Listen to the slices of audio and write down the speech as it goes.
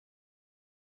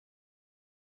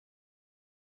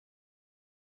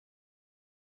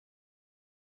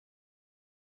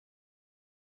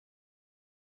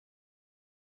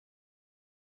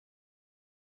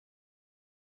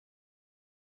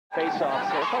Face-off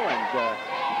circle, and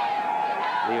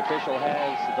the official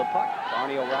has the puck.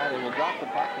 Barney O'Reilly will drop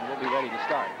the puck, and we'll be ready to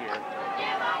start here.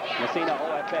 Massena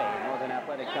OFA, Northern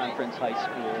Athletic Conference High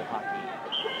School Hockey.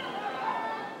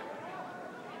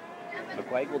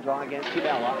 McQuaig will draw against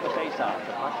Humel off the face-off.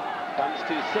 The puck comes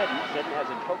to Sidden. Sidden has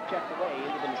it poke-checked away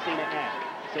into the Massena end.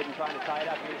 Sidden trying to tie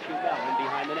it up against Humel in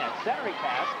behind the net. Centering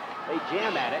pass. They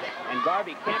jam at it, and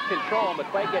Garvey can't control.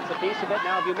 McQuaig gets a piece of it.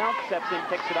 Now Humel steps in,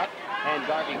 picks it up, and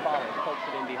Garvey follows, pokes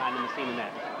it in behind the Massena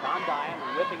net. Tom Dyan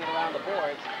whipping it around the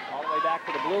boards, all the way back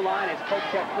to the blue line. It's poke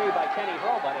check free by Kenny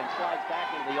Hurlbut and slides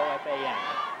back into the OFA end.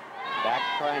 Back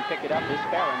to try and pick it up is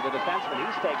Farron, the defenseman.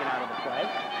 He's taken out of the play,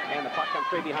 and the puck comes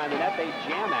free behind the net. They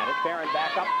jam at it. Farron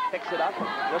back up, picks it up,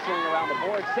 whistling around the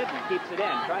board. Sidden keeps it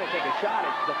in, trying to take a shot.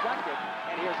 It's deflected,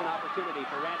 and here's an opportunity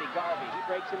for Randy Garvey. He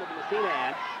breaks into the Massena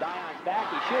end. Dion's back.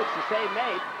 He shoots. The save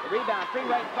made. The rebound free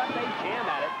right in front. They jam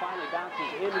at it. Finally bounces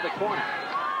into the corner.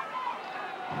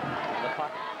 The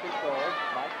puck controlled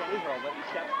by Kenny Hurlbut. He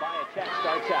steps by a check,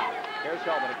 starts out. Here's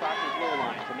Hurlbut across his blue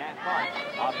line to Matt Hart.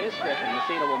 Off his strip, and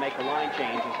Massena will make the line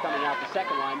change. He's coming out the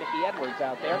second line. Mickey Edwards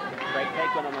out there. Greg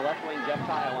Paquin on the left wing. Jeff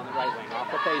Tyo on the right wing. Off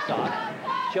the face-off.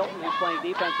 Chilton, who's playing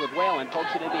defense with Whalen,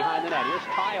 pokes it in behind the net. Here's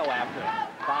Tyo after it.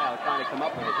 Tyo trying to come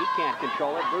up with it. He can't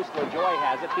control it. Bruce LaJoy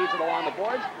has it. Feeds it along the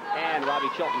boards, and Robbie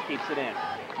Chilton keeps it in.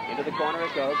 Into the corner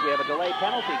it goes. We have a delay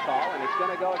penalty call, and it's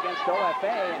going to go against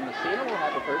OFA, and Massena will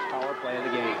have the first power play of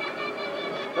the game.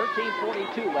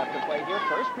 13:42 left to play here,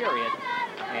 first period,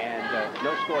 and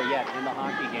no score yet in the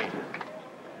hockey game.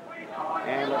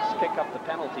 And let's pick up the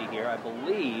penalty here. I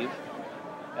believe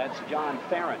that's John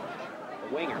Farron,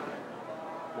 the winger.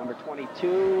 Number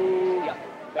 22, yep,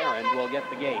 Farron will get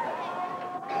the gate.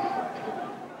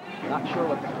 Not sure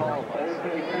what the call was.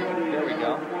 There we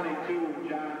go.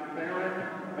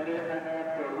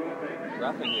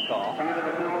 Roughing the call.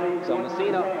 So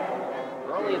Massena,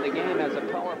 early in the game, has a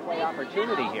power play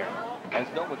opportunity here. As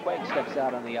Bill McQuaig steps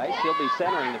out on the ice, he'll be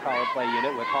centering the power play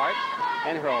unit with Hart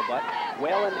and Hurlbut.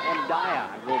 Whalen and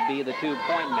Dyon will be the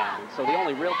 2-point men. So the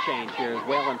only real change here is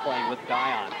Whalen playing with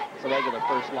Dyon. It's a regular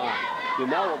first line.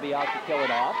 Humel will be out to kill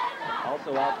it off.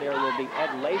 Also out there will be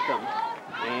Ed Latham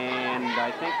and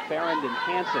I think Farron and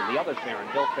Hansen, the other Farron,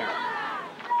 Bill Farron.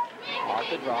 Off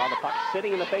the draw, the puck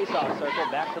sitting in the face-off circle.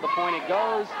 Back to the point it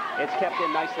goes. It's kept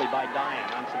in nicely by Dyon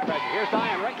on some pressure. Here's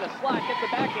Dyon right in the slot, gets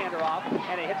the backhander off,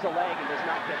 and it hits a leg and does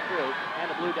not get through. And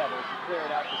the Blue Devils clear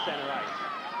it out to center ice.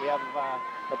 We have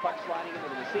the puck sliding into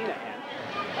the Massena end.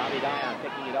 Tommy Dyon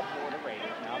picking it up for the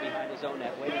Raiders. Now behind his own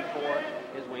net, waiting for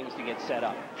his wings to get set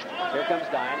up. Here comes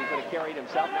Dyon. He's going to carry it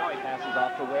himself. Now he passes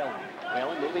off to Whalen.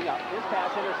 Whalen moving up. His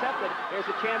pass intercepted. Here's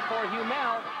a chance for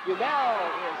Humel. Humel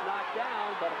is knocked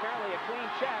down, but apparently a clean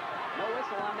check. No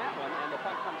whistle on that one, and the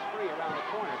puck comes free around the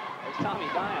corner. As Tommy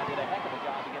Dyon did a heck of a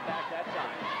job to get back that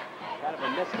time. Kind of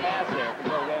a missed pass there from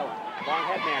Bill Whalen. Long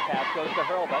headman pass goes to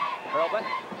Hurlbut. Hurlbut,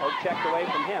 poke checked away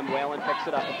from him. Whalen picks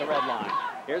it up at the red line.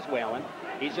 Here's Whalen.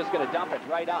 He's just going to dump it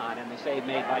right on, and the save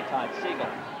made by Todd Siegel.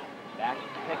 Back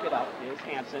to pick it up is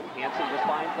Hansen. Hansen just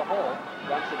finds the hole,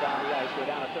 dumps it down the ice. We're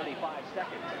down to 35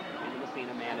 seconds in the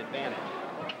Massena man advantage.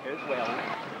 Here's Whalen.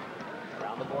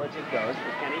 Around the boards it goes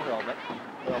for Kenny Hurlbut.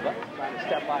 Hurlbut trying to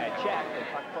step by a check. The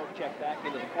puck poke check back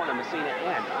into the corner. Massena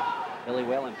end. Billy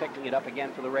Whalen picking it up again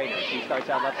for the Raiders. He starts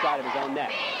out left side of his own net.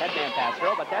 Headman pass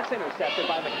Hurlbut. That's intercepted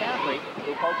by McCaffrey,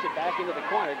 who pokes it back into the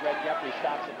corner. Greg Jeffrey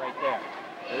stops it right there.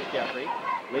 There's Jeffrey.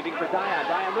 Leaving for Dyon.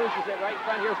 Dyon loses it right in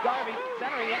front. Here's Garvey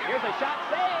centering it. Here's a shot.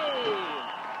 Save!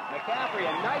 McCaffrey,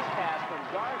 a nice pass from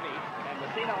Garvey, and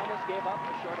Massena almost gave up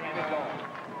a shorthanded goal.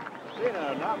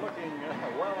 Massena not looking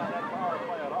well on that power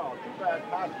play at all. Too bad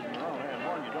passes in your own end.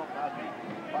 One, you don't pass the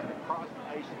puck across the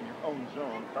ice in your own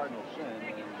zone, cardinal sin,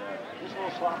 and just a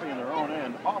little sloppy in their own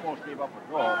end. Almost gave up a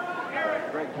goal.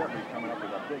 Greg Jeffrey coming up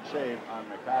with a big save on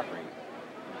McCaffrey.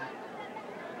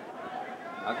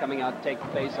 Now coming out to take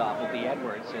the face-off will be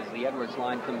Edwards as the Edwards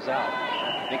line comes out.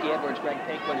 Mickey Edwards, Greg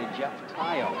Paquin, and Jeff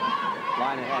Tyo.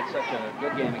 Line had had such a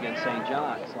good game against St.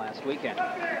 John's last weekend.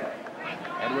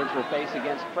 Edwards will face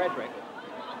against Frederick.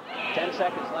 10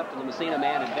 seconds left in the Massena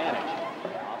man advantage.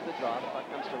 Off the draw, the puck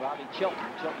comes to Robbie Chilton.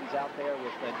 Chilton's out there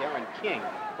with Darren King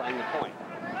playing the point.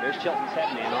 There's Chilton's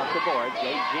headman off the boards.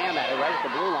 They jam at it right at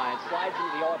the blue line. Slides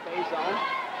into the OFA zone.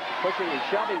 Pushing and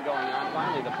shoving going on.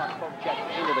 Finally, the puck poke checked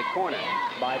into the corner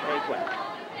by Paquin.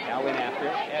 Now in after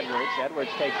Edwards. Edwards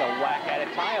takes a whack at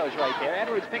it. Tyo's right there.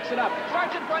 Edwards picks it up.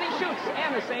 Starts in front. He shoots.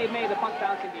 And the save made. The puck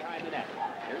bouncing behind the net.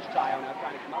 Here's Tyo now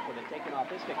trying to come up with it. Taken off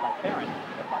his stick by Farron.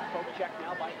 The puck poke checked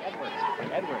now by Edwards.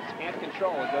 Edwards can't control.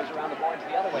 control. It goes around the boards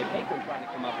the other way. Baker trying to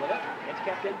come up with it. It's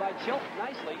kept in by Chilton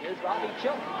nicely. Here's Robbie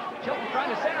Chilton. Chilton trying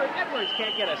to center it. Edwards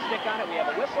can't get a stick on it. We have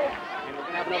a whistle, and we're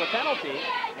going to have another penalty.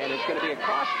 And it's going to be a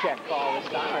cross-check call this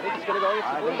time. I think it's going to go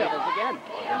against the Blue Devils again.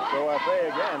 Against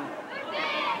OFA again.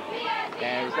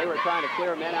 As they were trying to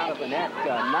clear men out of the net.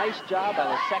 Nice job by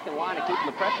the second line of keeping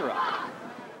the pressure up.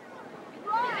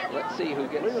 Let's see who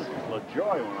gets...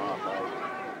 LaJoy went off.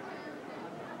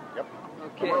 Yep.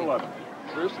 Okay.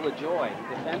 Bruce LaJoy,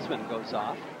 defenseman, goes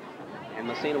off. And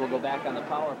Massena will go back on the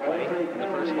power play. The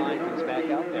first line comes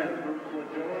back out there.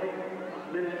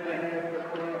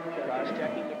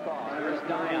 Cross-checking the call. Here's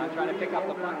Dion trying to pick up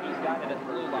the puck. He's got it at the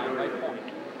blue line, right point.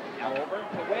 Now over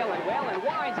to Whalen. Whalen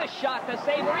winds a shot to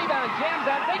save a rebound. Jams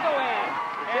on. They go in.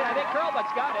 And I think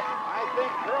Hurlbut's got it. I think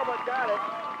Hurlbut got it.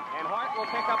 And Hart will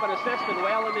pick up an assist and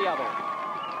Whalen the other.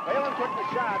 Whalen took the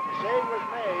shot. The save was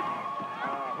made.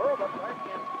 Hurlbut right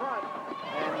in front.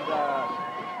 And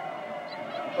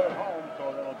put it home.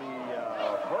 So that'll be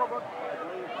Hurlbut, I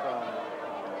believe, from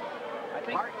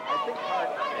Hart. I think Hart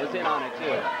is in on it,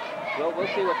 too. Well,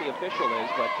 we'll see what the official is,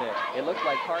 but it looks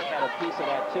like Hart had a piece of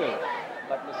that, too.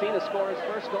 But Massena scores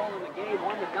first goal in the game, 1-0,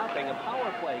 a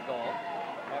power play goal.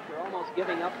 After almost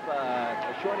giving up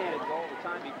a short-handed goal the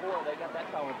time before, they got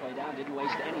that power play down, didn't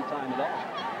waste any time at all.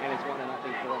 And it's 1-0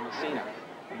 for Massena.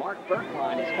 Mark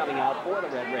Berkline is coming out for the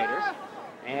Red Raiders.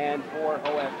 And for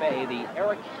OFA, the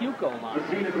Eric Hugo line.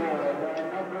 Here's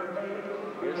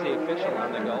the official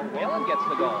on the goal. Whalen gets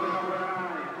the goal.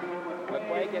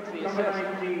 McQuay gets the assist.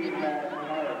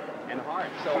 And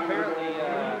Hart. So apparently,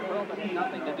 Hurlbut had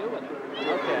nothing to do with it.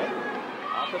 Okay.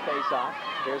 Off the face-off.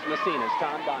 Here's Massena's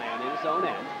Tom Dion in his own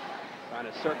end. Trying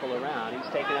to circle around. He's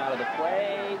taken out of the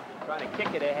play. Trying to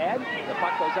kick it ahead. The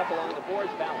puck goes up along the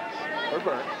boards. Balance for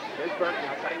Burke. Here's Burke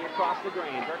now cutting across the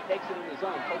grain. Burke takes it in the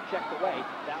zone. Poke checked away.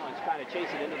 Balance trying to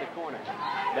chase it into the corner.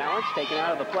 Balance taken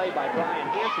out of the play by Brian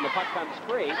Hansen. The puck comes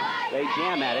free. They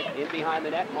jam at it. In behind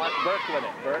the net. Mark Burke with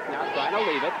it. Burke now trying to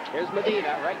leave it. Here's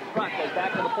Medina right in front. Goes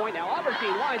back to the point now.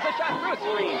 Albertine winds the shot through a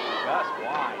screen. Just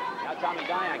wide. Now Tommy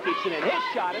Dion keeps it in. His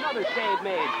shot. Another save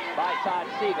made by Todd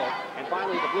Siegel. And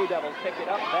finally the Blue Devils pick it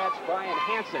up. That's Brian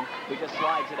Hansen who just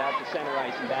slides it out to center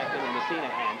ice and back into Massena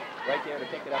end. Right there to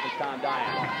pick it up is Tom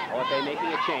Dion. OFA making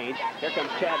a change. Here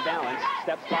comes Chad Balance.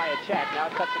 Steps by a check.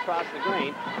 Now cuts across the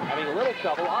green. Having a little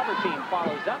trouble. Albertine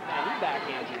follows up and he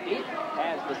backhands it deep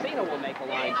as Massena will make a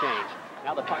line change.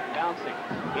 Now the puck bouncing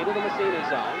into the Massena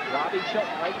zone. Robbie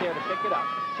Chilton right there to pick it up.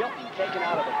 Chilton taken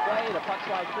out of the play. The puck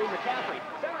slides through McCaffrey.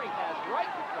 Centering pass right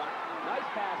in front. Nice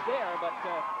pass there, but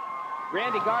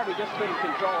Randy Garvey just couldn't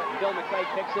control it, and Bill McQuaig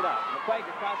picks it up. McQuaig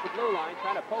across the blue line,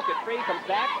 trying to poke it free, comes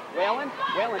back. Whalen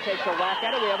takes a whack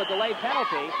at it. We have a delayed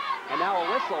penalty, and now a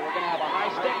whistle. We're going to have a high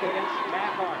stick against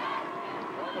Matt Hart.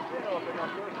 Well, Massena will pick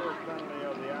up their first penalty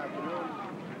of the afternoon.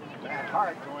 Matt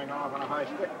Hart going off on a high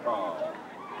stick call.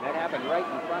 That happened right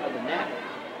in front of the net.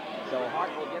 So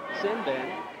Hart will get the sin bin,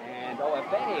 and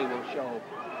OFA will show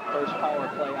first power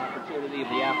play opportunity of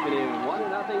the afternoon.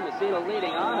 1-0, Massena leading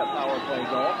on a power play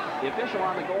goal. The official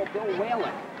on the goal, Bill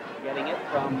Whalen, getting it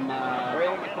from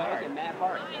Bill McQuaig and Matt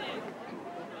Hart.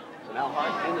 So now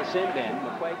Hart in the sin bin.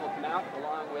 McQuaig will come out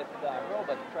along with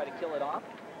Hurlbut to try to kill it off.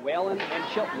 Whalen and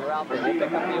Chilton are out there. They'll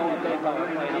pick up the OFA power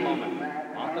play in a moment.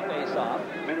 Off the face-off.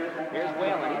 Here's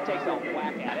Whalen. He takes a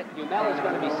whack at it. Dumel is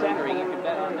going to be centering. You can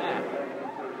bet on that.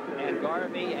 And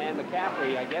Garvey and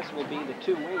McCaffrey, I guess, will be the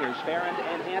two wingers. Farrand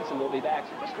and Hansen will be back.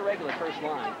 So just a regular first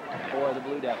line for the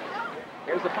Blue Devils.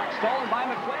 Here's the puck stolen by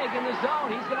McQuaig in the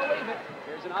zone. He's going to leave it.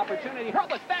 Here's an opportunity.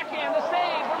 Hurlbut's backhand, the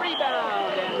save, the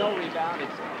rebound. And no rebound.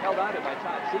 It's held onto by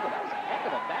Todd Siegel. That was a heck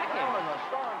of a backhand. That was a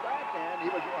strong backhand. He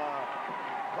was,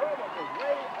 Hurlbut was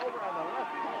way over on the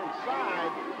left-hand side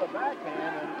to the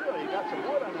backhand, and really got some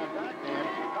wood on that backhand.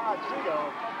 Todd Siegel,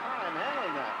 tough time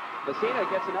handling that. Massena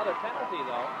gets another penalty,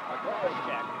 though. A cross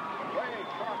check. Way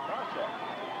cross check.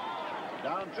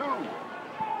 Down 2.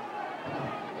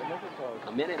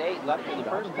 A minute 8 left in the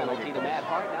first penalty to Matt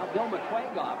Hart. Now Bill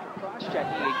McQuaig off for cross-checking.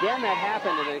 Again, that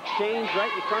happened in an exchange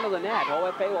right in front of the net.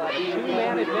 OFA will have a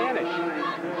 2-man advantage.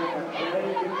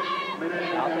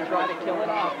 Out to try to kill it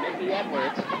off. Mickey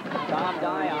Edwards, Tom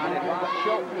Dion, and Rob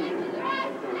Chilton.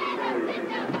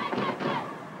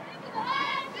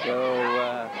 So,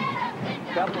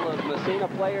 a couple of Massena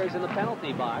players in the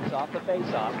penalty box off the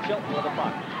face-off. Chilton with a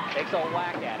puck. Takes a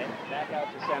whack at it. Back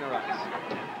out to center ice.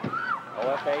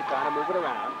 OFA trying to move it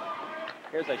around.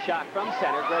 Here's a shot from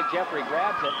center. Greg Jeffrey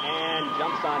grabs it and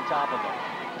jumps on top of it.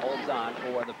 Holds on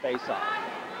for the face-off.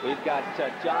 We've got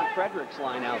John Frederick's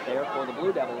line out there for the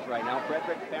Blue Devils right now.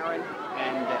 Frederick, Farron,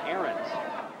 and Ahrens.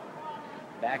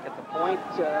 Back at the point,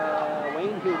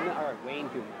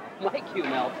 Mike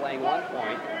Humel playing 1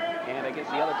 point. And I guess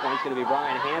the other point's going to be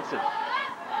Brian Hansen.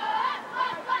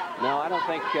 No, I don't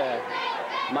think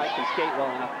Mike can skate well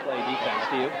enough to play defense,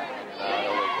 do you? I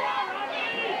don't think so.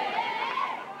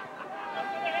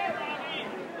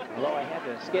 Although I had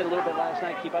to skate a little bit last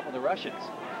night, keep up with the Russians.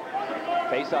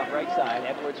 Face off right side.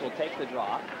 Edwards will take the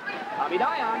draw. Tommy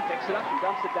Dion picks it up and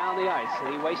dumps it down the ice.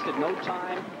 He wasted no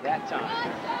time that time.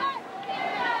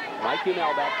 Mike Humel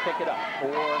back to pick it up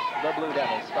for the Blue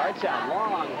Devils. Starts out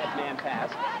long headman pass.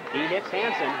 He hits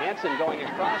Hansen. Hansen going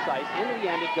across ice. Into the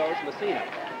end it goes Massena.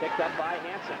 Picked up by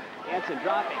Hansen. Hansen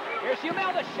dropping. Here's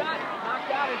Humel, the shot. Knocked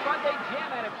out in front. They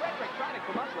jam at it. Frederick trying to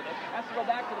come up with it. Has to go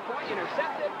back to the point.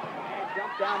 Intercepted. And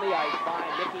dumped down the ice by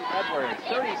Mickey Edwards.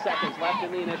 30 seconds left in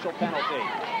the initial penalty.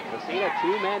 Massena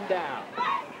 2 men down.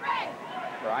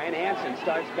 Brian Hansen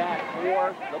starts back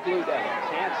for the Blue Devils.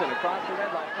 Hansen across the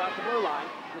red line, across the blue line.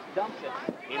 Just dumps it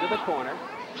into the corner.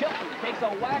 Chilton takes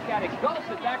a whack at it, gulps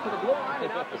it back to the blue line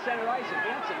and out to center ice. And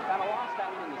Hansen kind of lost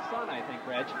that one in the sun, I think,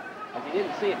 Reg, as he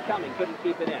didn't see it coming, couldn't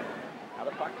keep it in. Now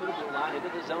the puck to the blue line, into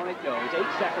the zone it goes. 8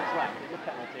 seconds left in the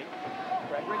penalty.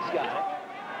 Frederick's got it.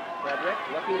 Frederick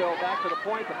looking to go back to the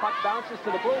point. The puck bounces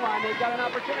to the blue line. They've got an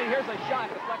opportunity. Here's a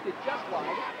shot deflected just wide.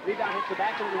 Rebound hits the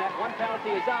back of the net. 1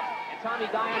 penalty is up. And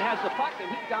Tommy Dion has the puck, and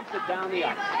he dumps it down the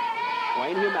ice.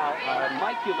 Mike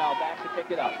Humel back to pick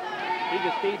it up. He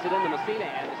just feeds it into Massena,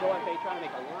 and the OFA trying to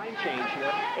make a line change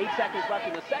here. 8 seconds left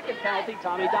in the second penalty.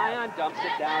 Tommy Dion dumps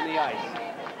it down the ice.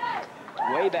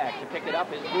 Way back to pick it up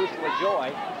is Bruce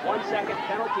LaJoy. 1 second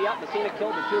penalty up. Massena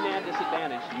killed the 2-man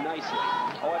disadvantage nicely.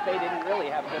 OFA didn't really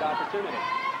have a good opportunity.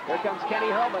 Here comes Kenny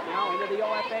Hurlbut now into the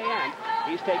OFA end.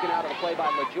 He's taken out of the play by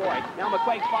LaJoy. Now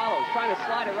McQuaig follows, trying to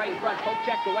slide it right in front. Poke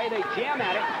checked away. They jam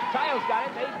at it. Tayo's got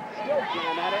it. They still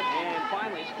jam at it. And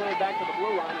finally, it's cleared back to the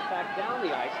blue line. In fact, down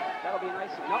the ice. That'll be a nice.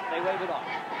 Nope, they wave it off.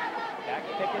 Back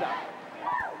to pick it up.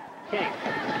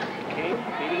 King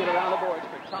feeding it around the boards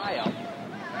for Tayo.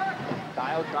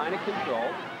 Tayo trying to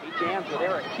control. He jams with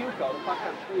Eric Cuco. The puck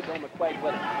comes free. Bill McQuaig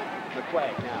with it.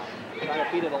 McQuaig now trying to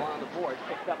feed it along the boards.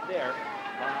 Picked up there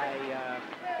by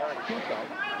Eric Cuco.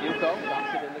 Cuco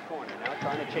dumps it in the corner. Now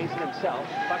trying to chase it himself.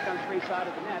 Puck on the free side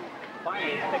of the net.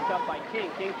 Finally, it's picked up by King.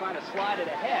 King trying to slide it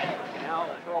ahead. Now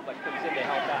Hurlbut comes in to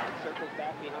help out. Circles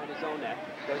back behind his own net.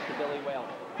 Goes to Billy Whalen.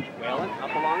 Whalen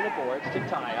up along the boards to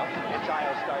Tayo. And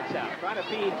Tayo starts out. Trying to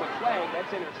feed McQuaig.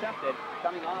 That's intercepted.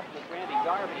 Coming off with Randy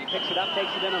Garvin. He picks it up,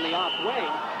 takes it in on the off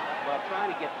wing. But trying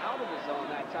to get out of the zone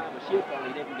that time was Hugo, and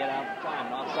he didn't get out in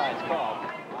time. An offsides call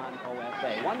on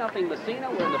OFA. 1-0 Massena.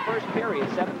 We're in the first period.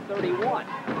 7:31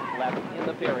 left in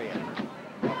the period.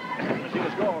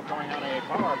 Massena's goal coming on a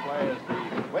power play as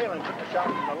the Whalen took the shot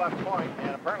from the left point,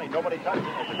 and apparently nobody touched it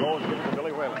as the goal is given to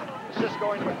Billy Whalen. Assist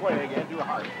going to McQuaig and to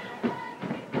Hart.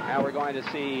 Now we're going to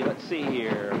see, let's see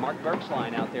here, Mark Burke's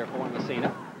line out there for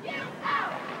Massena.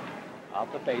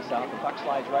 Off the face-off, the puck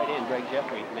slides right in. Greg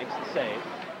Jeffrey makes the save.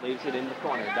 Leaves it in the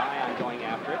corner. Dion going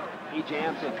after it. He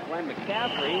jams with Glenn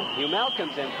McCaffrey. Humel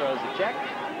comes in, throws the check,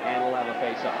 and we'll have a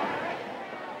face-off.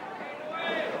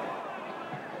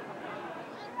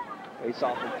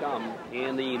 Face-off will come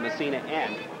in the Massena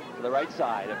end to the right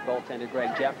side of goaltender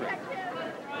Greg Jeffrey.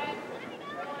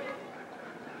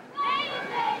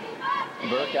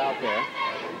 Burke out there,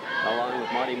 along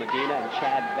with Marty Medina and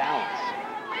Chad Balance.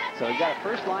 So we've got a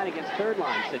first line against third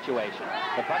line situation.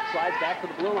 The puck slides back to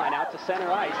the blue line, out to center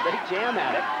ice. They jam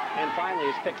at it, and finally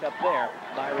is picked up there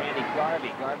by Randy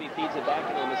Garvey. Garvey feeds it back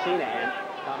into the Massena end.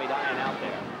 Tommy Dion out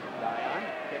there. Dion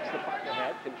kicks the puck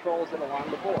ahead, controls it along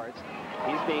the boards.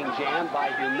 He's being jammed by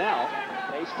Humel.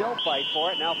 They still fight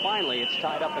for it. Now finally it's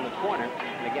tied up in the corner,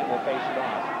 and again we'll face it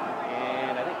off.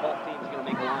 And I think both teams are going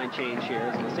to make a line change here.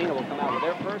 As Massena will come out with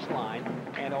their first line,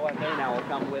 and OFA now will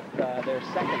come with their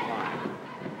second line.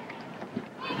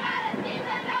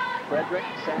 Frederick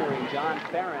centering John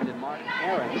Farrand and Mark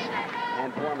Ahrens,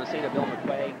 and for Massena, Bill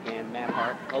McQuaig and Matt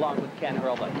Hart, along with Ken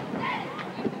Hurlbut.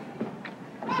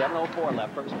 7:04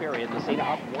 left, first period. Massena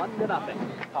up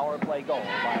 1-0. Power play goal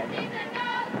by,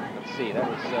 let's see, that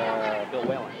was Bill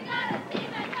Whalen.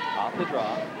 Off the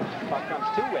draw, puck comes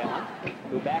to Whalen,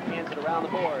 who backhands it around the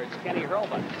boards. Kenny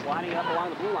Hurlbut sliding up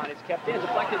along the blue line. It's kept in,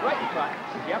 deflected right in front.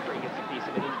 Jeffrey gets a piece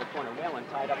of it into the corner. Whalen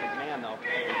tied up his man, though,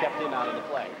 and kept him out of the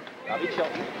play. Robbie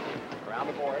Chilton around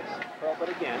the boards. Hurlbut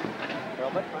again.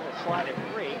 Hurlbut trying to slide it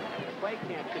free. McQuaig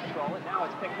can't control it. Now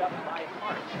it's picked up by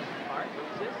Hart. Hart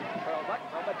loses.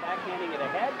 Hurlbut backhanding it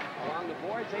ahead. Along the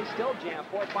boards, they still jam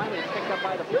for it. Finally, it's picked up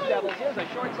by the Blue Devils. Here's a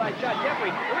short side shot.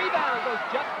 Jeffrey, the rebound goes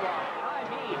just wide. I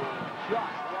mean,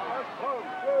 just wide. Boom,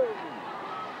 boom.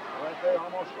 Right there,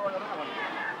 almost scored on that one.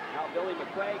 Now Billy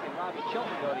McQuaig and Robbie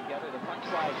Chilton go together. The puck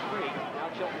slides free. Now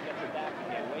Chilton gets it back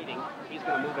again, waiting. He's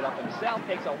going to move it up himself.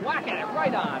 Takes a whack at it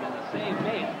right on, and the save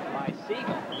made by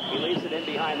Siegel. He leaves it in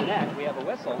behind the net. We have a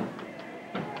whistle.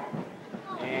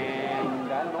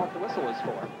 And I don't know what the whistle is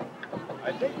for.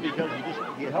 I think because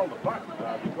he held the puck.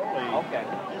 The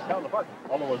goalie just held the puck.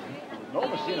 Although there was no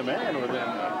Massena man within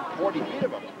 40 feet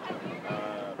of him.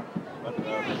 But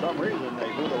for some reason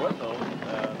they blew the whistle.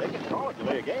 They can call it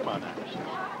delay a game on that.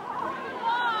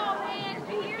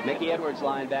 Mickey Edwards'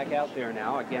 line back out there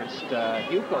now against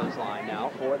Huco's line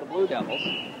now for the Blue Devils.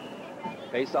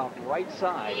 Face off right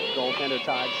side, goaltender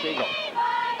Todd Siegel.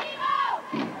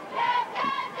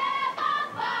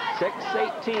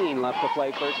 6:18 left to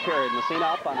play first period.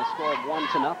 Massena up on a score of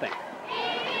 1-0.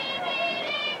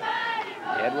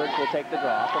 Edwards will take the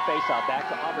draw off the faceoff. Back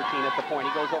to Albertine at the point.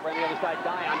 He goes over on the other side.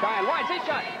 Dion wide. His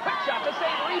shot. Quick shot. The save.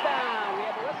 Rebound. We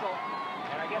have a whistle.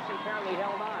 And I guess he apparently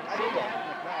held on. Siegel.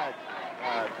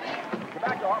 Go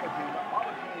back to Albertine.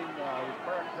 Albertine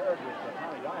was paired with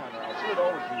Tommy Dion. I'll shoot it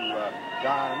over to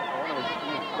Don. One of his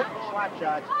quick slap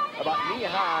shots about knee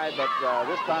high, but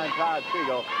this time Todd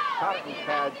Siegel caught it in his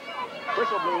pads.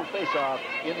 Whistle blew face-off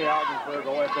in the Ogdensburg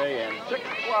OFA, and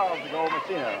 6:12 to go.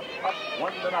 Massena up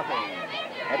 1-0.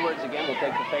 Edwards again will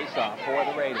take the face-off for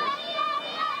the Raiders.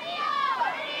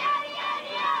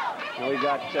 Now we've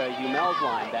got Humel's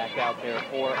line back out there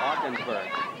for Ogdensburg.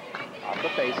 Off the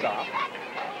face-off.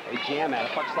 They jam at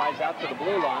it. Puck slides out to the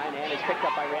blue line, and it's picked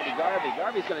up by Randy Garvey.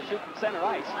 Garvey's going to shoot from center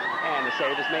ice, and the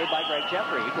save is made by Greg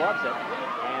Jeffrey. He gloves it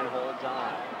and holds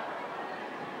on.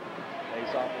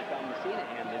 Face-off will come Massena,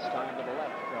 and this time to the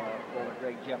left for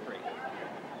Greg Jeffrey.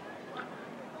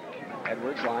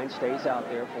 Edwards' line stays out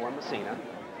there for Massena,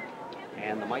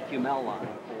 and the Mike Humel line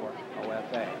for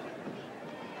OFA.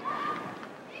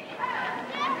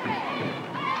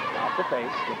 Off the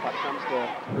face, the puck comes to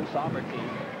Bruce Albertine.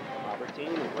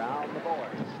 Albertine around the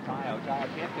boards. Tayo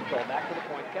can't control. Back to the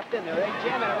point. Kept in there. They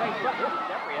jam it right front.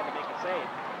 Jeffrey had to make a save.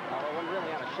 Although it wasn't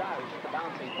really on a shot. It was just a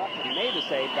bouncing puck. But he made the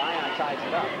save. Dion ties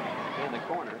it up in the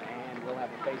corner. And we'll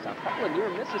have a face-off. A couple of near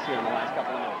misses here in the last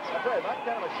couple of minutes. That's right. That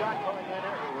kind of a shot coming in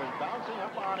there. It was bouncing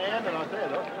up on end. And I'll tell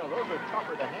you, those are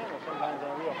tougher to handle sometimes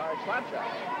than a real hard slap shot.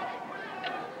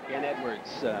 Again,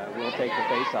 Edwards will take the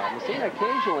face-off. Massena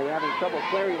occasionally having trouble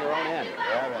clearing their own end.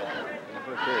 Yeah, in the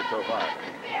first period so far.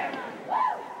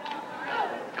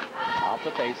 Off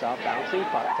the face-off, bouncing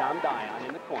puck. Tom Dion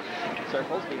in the corner.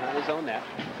 Circles behind his own net.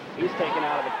 He's taken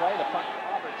out of the play. The puck to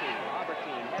Albertine.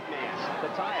 Albertine, headman. To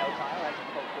Tayo. Tayo has it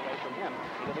poked away from him.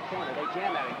 Into the corner. They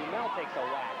jam at it. Humel takes a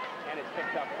whack. And it's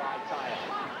picked up by Tayo.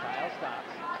 Tayo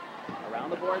stops. Around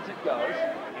the boards it goes.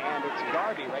 And it's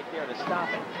Garvey right there to stop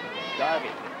it.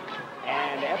 Garvey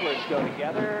and Edwards go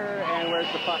together, and where's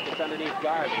the puck? It's underneath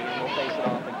Garvey, and we'll face it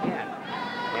off again.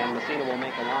 And Massena will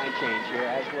make a line change here,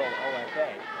 as will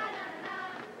OFA.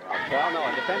 Well, no,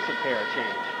 a defensive pair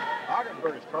change.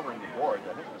 Ogdensburg is covering the boards.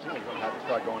 I think Massena's going to have to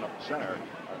start going up the center.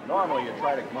 Normally you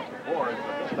try to come up the boards,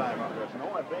 but this time there's an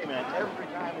OFA man. Every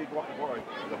time we go up the board,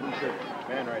 there's a blue shirt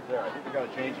man right there. I think we've got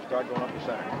to change and start going up the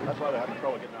center. That's why they're having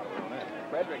trouble getting out of the net.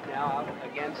 Frederick now out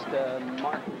against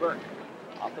Mark Burke.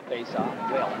 Off the face-off,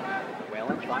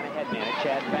 Whalen trying to headman it.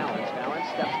 Chad Valance. Valance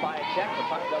steps by a check. The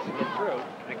puck doesn't get through,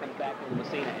 and it comes back to the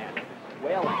Massena end.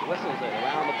 Whalen whistles it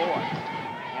around the boards.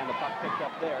 And the puck picked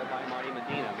up there by Marty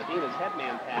Medina. Medina's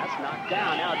headman pass knocked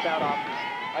down. Now it's out off the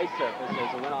ice surface.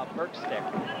 There's a win off Burke's stick.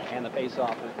 And the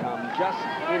face-off will come just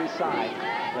inside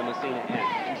the Massena end.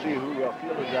 You see who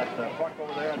fielded that puck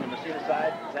over there on the Massena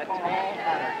side? Is that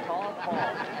Tall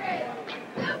Paul?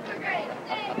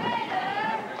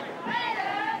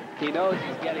 He knows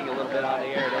he's getting a little bit on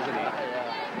the air, doesn't he?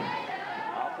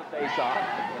 Off the face-off.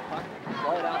 The puck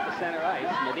slid out the center ice.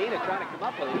 Medina trying to come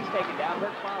up with it. He's taken down.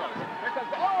 Burke follows. Here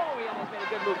comes, he almost made a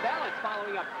good move. Valance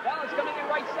following up. Valance coming in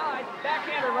right side.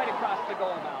 Backhander right across the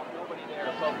goal mouth. Nobody there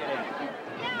to poke it in.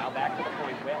 Now back to the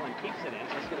point. Whalen keeps it in.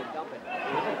 He's going to dump it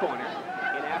into the corner.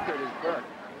 In after it is Burke.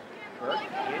 Burke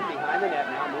in behind the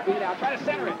net now. Moving it out. Try to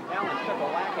center it. Valance took a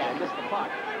whack at it. Missed the puck.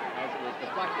 As it was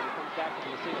deflected, it comes back to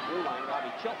the Massena blue line. Robbie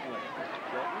Chilton with it.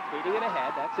 Chilton feeding it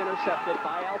ahead. That's intercepted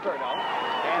by Alberto.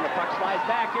 And the puck slides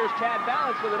back. Here's Chad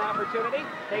Valance with an opportunity.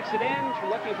 Takes it in,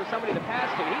 looking for somebody to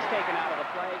pass to. He's taken out of the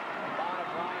play by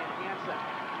Brian Hansen.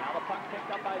 Now the puck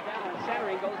picked up by Valance.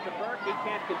 Centering goes to Burke. He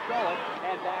can't control it.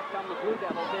 And back come the Blue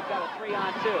Devils. They've got a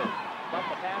 3-on-2. But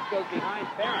the pass goes behind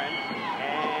Barron.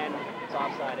 And it's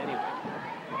offside anyway.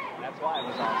 And that's why it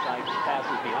was offside. The pass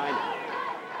is behind him.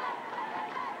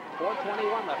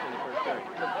 4:21 left in the first period.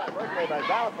 Breakaway by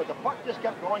Ballot, but the puck just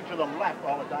kept going to the left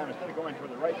all the time instead of going to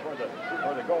the right for the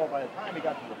goal. By the time he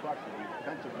got to the puck, the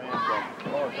defensive man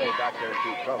from OFA back there to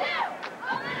cover.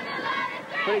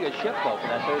 Pretty good shift, though, for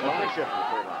that third line. Shift for the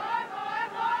third line.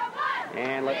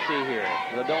 And let's see here.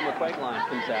 The Bill McQuaig line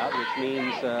comes out, which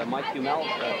means Mike Humel's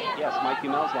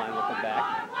line will come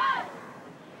back.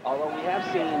 Although we have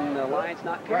seen the lines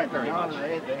not carry very much.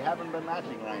 They haven't been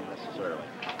matching line necessarily.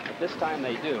 But this time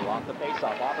they do. Off the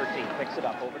faceoff, Albertine picks it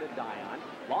up over to Dion.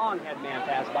 Long headman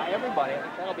pass by everybody. I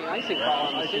think that'll be an icing call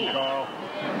on Massena.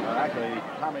 Actually,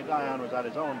 Tommy Dion was at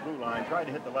his own blue line, tried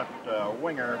to hit the left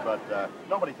winger, but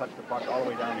nobody touched the puck all the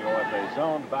way down the OFA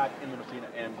zone, back into Massena,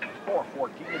 and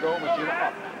 4:14 to go. Massena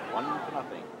up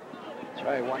 1-0. That's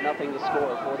right, 1-0 the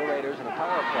score for the Raiders, and a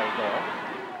power play goal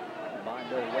by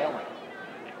Bill Whalen.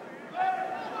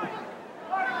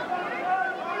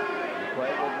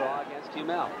 McQuaig will draw against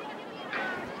Humel.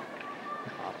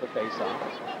 Off the faceoff.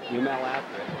 Humel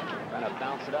after it. Trying to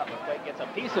bounce it up. McQuaig gets a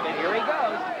piece of it. Here he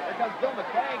goes. Here comes Bill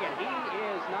McQuaig, and he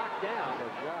is knocked down.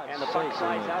 And the puck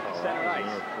slides out to center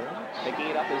ice. Picking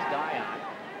it up is Dion.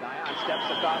 Dion steps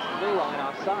across the blue line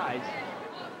off sides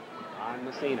on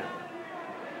Massena.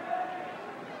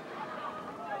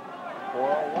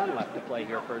 4:01 left to play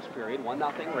here, first period.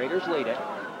 1-0. Raiders lead it.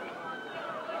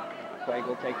 McQuaig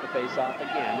will take the face-off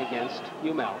again against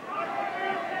Humel.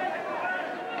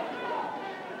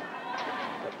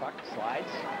 The puck slides,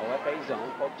 OFA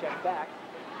zone, poke check back,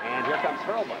 and here comes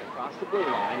Hurlbut across the blue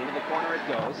line. Into the corner it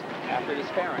goes. After it is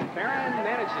Farron. Farron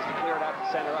manages to clear it out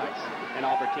to center ice, and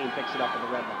Albertine picks it up at the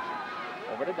red line.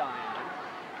 Over to Dion.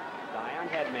 Dion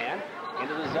headman.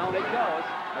 Into the zone it goes.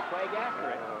 McQuaig after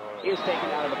it. He is taken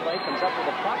out of the play, comes up with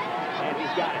a puck, and he's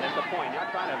got it at the point. Now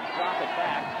trying to drop it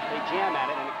back. They jam at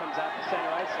it, and it comes out to center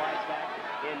ice, slides back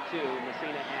into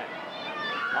Massena end.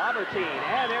 Albertine,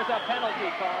 and there's a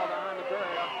penalty called on the bird,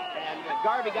 and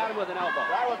Garvey got him with an elbow.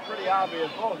 That was pretty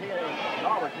obvious. Both he and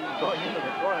Albertine going into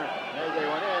the corner, and as they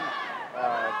went in,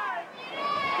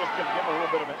 just to give him a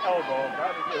little bit of an elbow.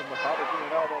 Garvey gives Albertine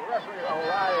an elbow. The referee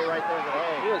O'Reilly right there said,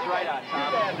 hey, he was right on top.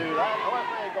 You can't do that.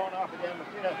 OFA going off again.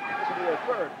 Massena, this will be their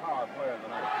third power play of the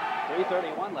night.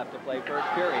 3:31 left to play first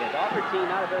period. Albertine,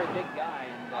 not a very big guy,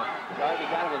 and Garvey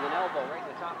got him with an elbow right in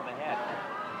the top of the head.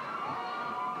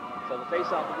 So the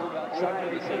face-off will move outside.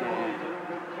 We see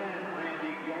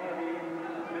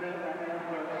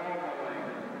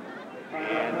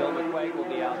and Bill McQuaig will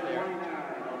be out there,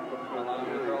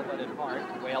 along with Hurlbut and Hart,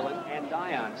 Whalen, and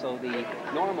Dion. So the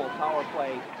normal power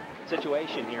play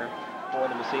situation here for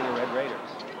the Massena Red Raiders.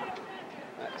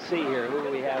 Let's see here, who do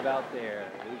we have out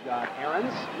there? We've got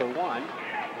Aarons for one,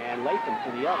 and Latham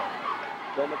for the other.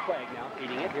 Bill McQuaig now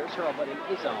feeding it. Here's Hurlbut into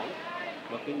the zone,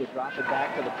 looking to drop it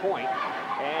back to the point,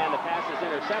 and the pass is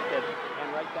intercepted,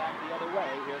 and right back the other way.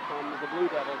 Here comes the Blue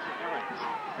Devils to Aarons.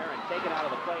 Aarons taken out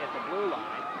of the play at the blue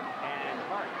line, and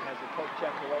Hart has a poke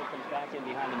checked away, comes back in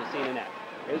behind the Massena net.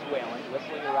 Here's Whalen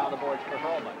whistling around the boards for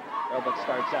Hurlbut. Hurlbut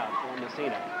starts out for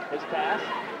Massena. His pass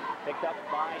picked up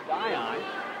by Dion,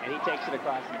 and he takes it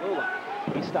across the blue line.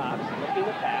 He stops, looking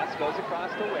to pass, goes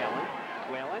across to Whalen.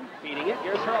 Whalen feeding it.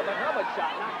 Here's Hurlbut. Hurlbut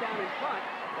shot knocked down in front.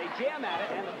 They jam at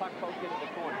it, and the puck poked into the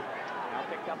corner. Now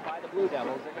picked up by the Blue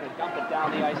Devils. They're going to dump it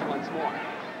down the ice once more.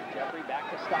 Jeffrey back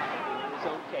to stop it in his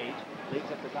own cage. Leaves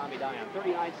it to Tommy Dion.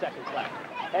 39 seconds left.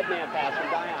 Headman pass from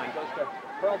Dion. Goes to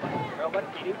Hurlbut. Hurlbut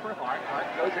feeding for Hart. Hart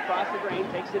goes across the drain,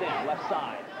 takes it in. Left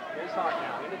side. Here's Hart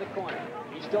now into the corner.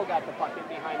 He's still got the puck in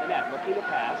behind the net. Looking to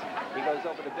pass. He goes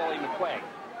over to Billy McQuaig.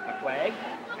 McQuaig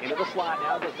into the slot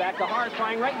now. Goes back to Hart.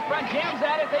 Trying right in front. Jams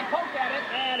at it. They poke at it.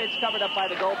 And it's covered up by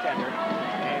the goaltender.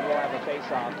 And we'll have a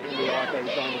face-off in the OFA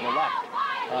zone to the left.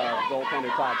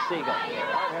 Goaltender Todd Siegel.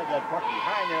 Hart had that puck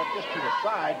behind him, just to the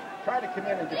side. Tried to come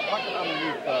in and just puck it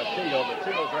underneath Siegel, but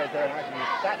Siegel's right there and actually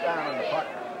sat down on the puck.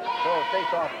 So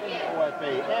face-off in the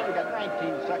OFA. And we got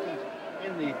 19 seconds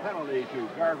in the penalty to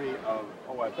Garvey of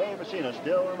OFA. Massena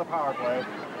still in the power play.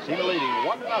 Massena leading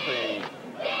 1-0.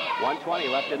 1:20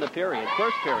 left in the period.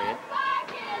 First period.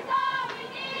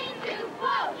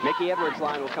 Mickey Edwards'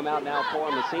 line will come out now for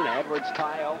Massena. Edwards,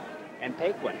 Tayo, and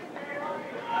Paquin.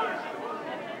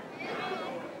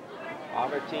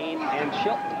 Albertine and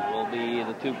Chilton will be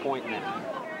the 2-point men.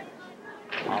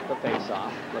 Off the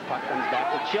face-off. The puck comes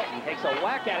back to Chilton. Takes a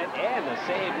whack at it, and the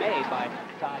save made by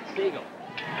Todd Siegel.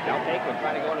 Now Paquin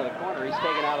trying to go into the corner. He's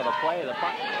taken out of the play. The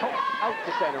puck poked out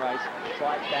to center ice.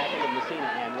 Slides back into Massena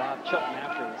and Rob Chilton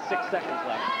after 6 seconds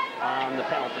left on the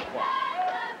penalty clock.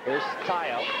 Here's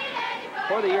Tayo.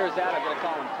 For the years out, I'm going to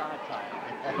call him Todd Tayo.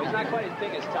 But he's not quite as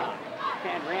big as Todd.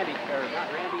 And Randy, or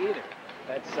not Randy either.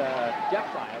 That's Jeff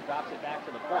Tile drops it back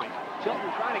to the point. Chilton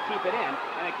trying to keep it in,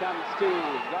 and it comes to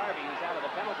Garvey, who's out of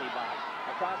the penalty box.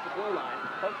 Across the blue line,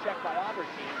 poke check by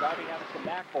Albertine. Garvey has to come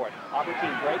back for it.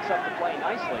 Albertine breaks up the play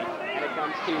nicely, and it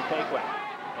comes to Paquin.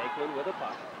 Paquin with a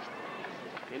puck.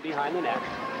 In behind the net,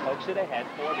 pokes it ahead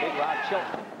for Big Rod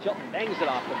Chilton. Chilton bangs it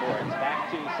off the boards,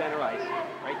 back to center ice.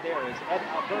 Right there is Ed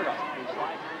Alberto, who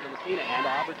slides into Massena, and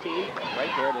Albertine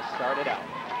right there to start it out.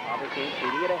 Albertine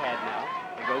feeding it ahead now.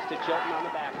 It goes to Chilton on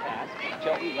the back pass.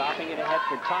 Chilton dropping it ahead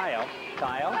for Tile.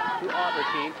 Tile to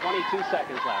Albertine, 22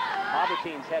 seconds left.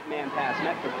 Albertine's head man pass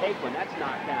met for Paquin. That's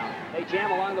knocked down. They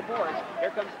jam along the boards. Here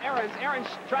comes Ahrens. Ahrens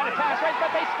trying to pass right, but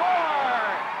they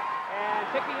score! And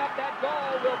picking up that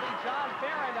goal will be John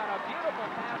Farron on a beautiful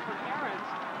pass from Ahrens.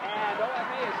 And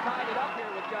OFA has tied it up here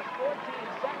with just 14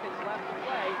 seconds left to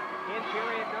play in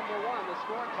period number 1. The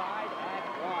score tied at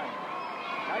 1.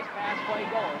 Nice pass play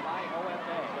goal by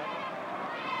OFA.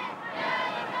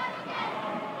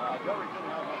 Joe Regina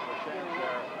has much of a chance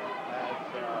there as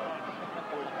it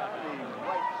was on the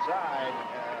right side.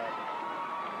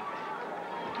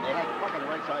 They had the puck on the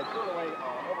right side, threw it away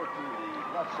over to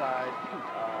the left side.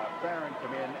 Farron come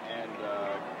in, and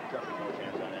Jeffrey no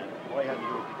chance on that. All he had to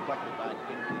do was deflect it back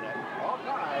into the net. All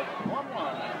tied, 1-1,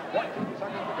 14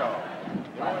 seconds to go.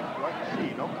 You know, you like to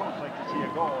see, no conflict to see a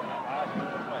goal in that last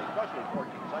minute of play, especially 14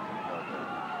 seconds to go.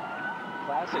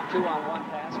 Classic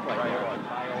 2-on-1 pass play there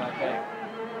by OFA.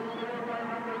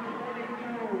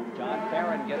 John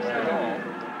Farron gets the goal.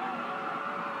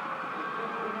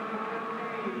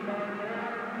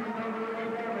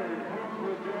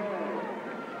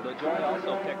 LaJoy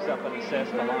also picks up an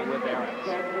assist along with Ahrens.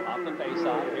 Off the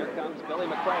face-off, here comes Billy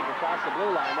McCraig across the blue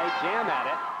line. They jam at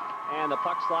it, and the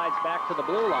puck slides back to the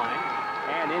blue line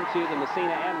and into the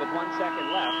Massena end with 1 second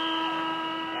left.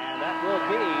 And that will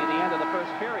be the end of the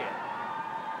first period.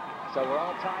 So we're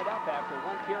all tied up after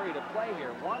 1 period of play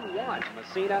here. 1-1,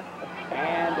 Massena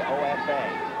and OFA.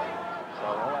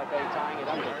 So OFA tying it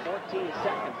up with 14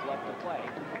 seconds left to play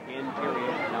in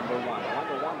period number 1.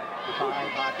 1-1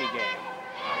 tie hockey game.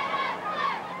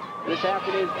 This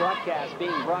afternoon's broadcast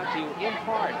being brought to you in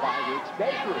part by Roots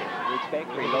Bakery. Roots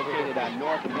Bakery located on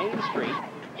North Main Street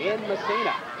in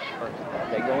Massena.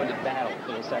 They go into battle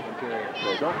for the second period.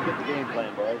 So don't forget the game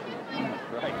plan, boys.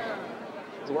 Right.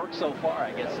 It's worked so far,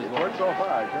 I guess. It's worked so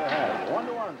far, it sure has.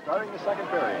 1-1 starting the second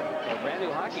period. A brand new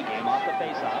hockey game off the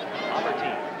face-off.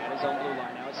 Albertine at his own blue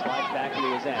line now. It slides back into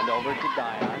his end over to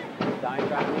Dion. Dion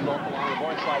trying to revolt along the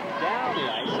board, slides down the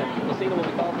ice, and Massena will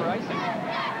be called for icing.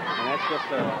 And that's just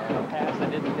a pass that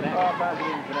didn't connect. Oh, pass that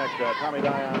didn't connect. Tommy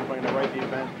Dion playing the right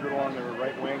defense, threw along the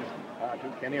right wings to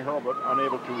Kenny Hurlbut,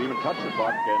 unable to even touch the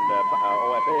puck, and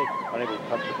OFA unable to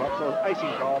touch the puck. So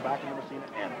icing call back in the Massena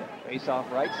end. Face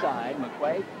off right side.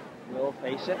 McQuaid will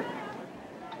face it.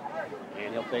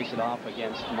 And he'll face it off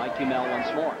against Mike Humel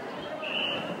once more.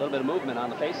 A little bit of movement on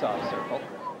the face-off circle.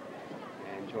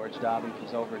 And George Dobbin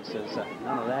comes over and says,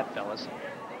 none of that, fellas.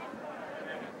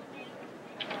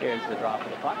 Here's the drop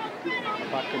of the puck. The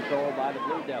puck controlled by the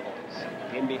Blue Devils.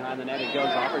 In behind the net it goes.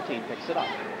 Albertine picks it up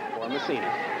for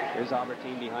Massena. Here's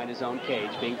Albertine behind his own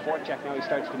cage. Being forechecked now, he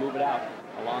starts to move it out.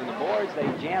 Along the boards, they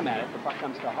jam at it. The puck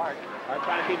comes to Hart. Hart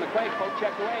trying to feed McQuaid. Poke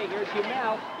checked away. Here's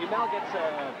Humel. Humel gets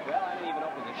well, I didn't even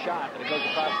open the shot, but it goes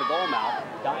across the goal mouth.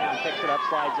 Dion picks it up,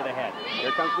 slides it ahead.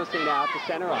 Here comes Massena out to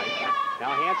center ice.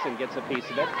 Now Hansen gets a piece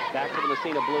of it. Back to the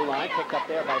Massena blue line. Picked up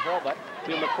there by Hurlbut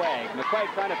to McQuaid.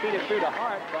 McQuaid trying to feed it through to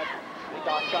Hart, but I think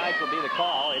offsides will be the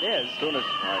call. It is. Tunis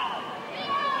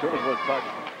was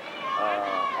touched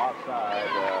offside.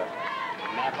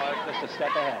 Matt Hart just a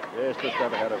step ahead. Yes, just a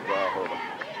step ahead of Hurlbut.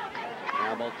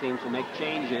 Now both teams will make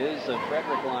changes.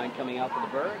 Frederick line coming out for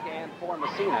the Berg, and for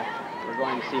Massena, we're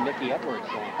going to see Mickey Edwards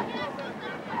on.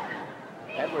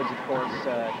 Edwards, of course,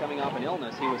 coming off an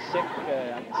illness. He was sick.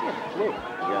 I think he had the flu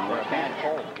or a bad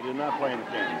cold. He did not play in the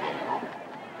game.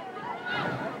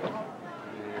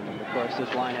 And of course,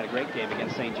 this line had a great game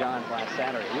against St. John's last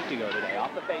Saturday, a week ago today.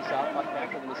 Off the face-off, puck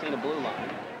back to the Massena blue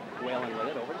line. Whalen with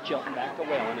it, over to Chilton, back to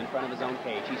Whalen in front of his own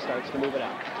cage. He starts to move it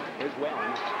out. Here's Whalen.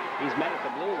 He's met at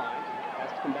the blue line. Has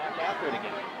to come back after it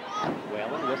again.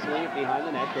 Whalen whistling it behind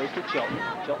the net, goes to Chilton.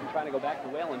 Chilton trying to go back to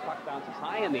Whalen. Puck bounces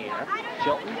high in the air.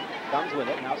 Chilton comes with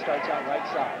it, now starts out right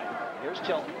side. Here's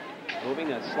Chilton,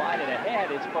 moving to slide it ahead.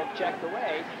 It's poke checked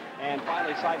away, and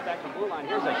finally slides back to the blue line.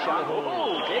 Here's a shot.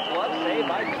 Oh, big glove save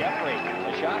by Jeffrey.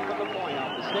 A shot from the point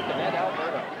off the stick of Ed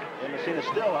Alberto. And Massena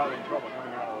still having trouble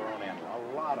coming out of their own end.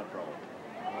 A lot of trouble.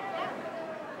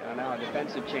 And now a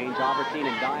defensive change. Albertine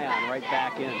and Dion right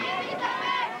back in.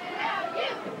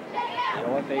 The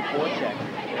OFA forecheck,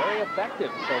 very effective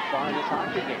so far in this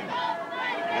hockey game.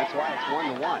 That's why it's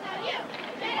 1-1.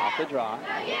 Off the draw.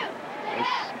 They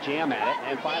jam at it,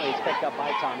 and finally it's picked up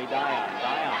by Tommy Dion.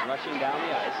 Dion rushing down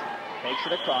the ice. Takes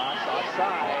it across,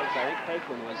 offsides. I think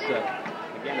Paquin was,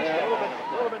 again, a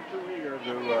little bit too eager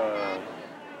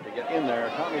to get in there.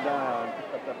 Tommy Dion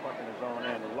picked up that puck in his own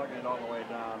end and lugging it all the way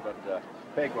down, but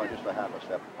Paquin just a half a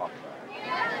step offside.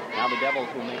 Now the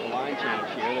Devils will make a line change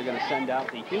here. They're going to send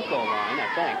out the Hugo line, I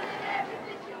think.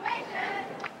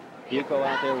 Hugo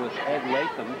out there with Ed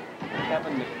Latham and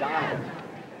Kevin McDonald.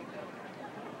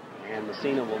 And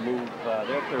Massena will move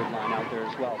their third line out there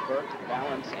as well. Burke,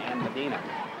 Balance, and Medina.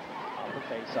 Off the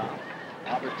face-off.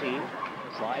 Albertine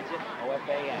slides it.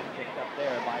 OFA end. Picked up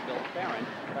there by Bill Farron.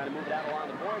 Trying to move it out along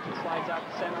the boards. It slides out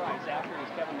to center ice. After it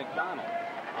is Kevin McDonald.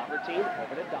 Albertine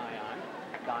over to Dion.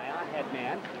 Dion,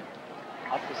 headman.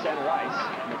 Up to center ice.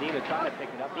 Medina trying to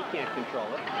pick it up. He can't control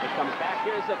it. It comes back.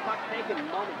 Here's the puck taken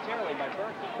momentarily by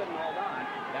Burke. He couldn't hold on.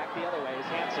 Back the other way is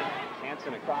Hansen.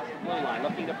 Hansen across the blue line,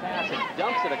 looking to pass it.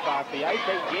 Dumps it across the ice.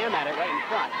 They jam at it right in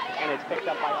front. And it's picked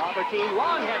up by Albertine.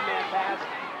 Long headman pass.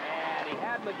 And he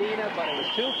had Medina, but it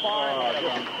was too far ahead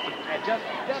of him. And just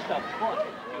a foot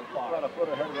too far. About a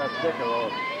foot ahead of that stick, although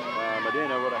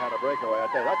Medina would have had a breakaway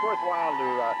out there. That's worthwhile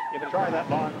to try that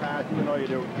long pass, even though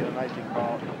you do get an icing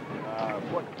call.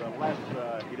 Foot less,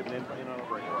 he'd have been in on a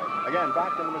breakaway. Again,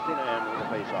 back to the Massena end with a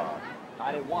face-off.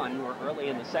 Tied at 1. We're early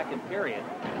in the second period.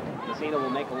 Massena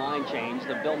will make a line change.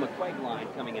 The Bill McQuaig line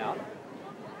coming out.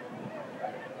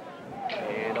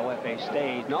 And OFA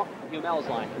stays. No, Humel's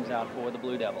line comes out for the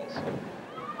Blue Devils.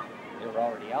 They were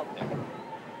already out there.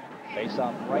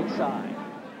 Face-off right side.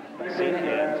 Massena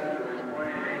end.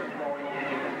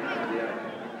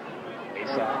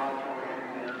 Face-off.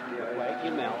 McQuaig,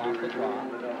 Humel off the draw.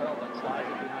 Hurlbut slides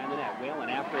it behind the net. Whalen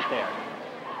after it there.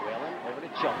 Whalen over to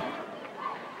Chilton.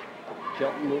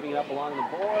 Chilton moving it up along the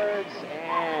boards,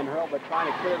 and Hurlbut trying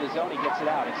to clear the zone. He gets it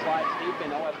out. It slides deep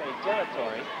in OFA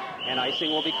territory, and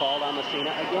icing will be called on Massena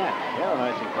again. Yeah,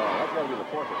 an icing call. That's going to be the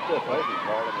fourth or fifth icing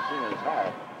call that Massena has had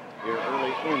here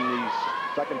early in the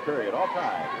second period. All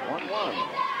tied,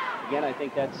 1-1. Again, I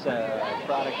think that's a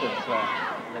product of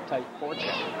the tight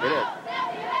forecheck. It is.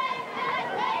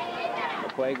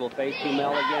 McQuaig will face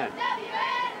Humel again.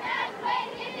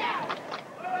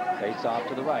 Face off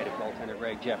to the right of goaltender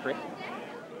Greg Jeffrey.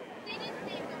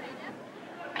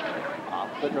 Off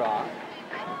the draw.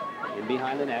 In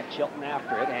behind the net. Chilton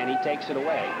after it, and he takes it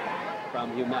away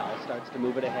from Humel. Starts to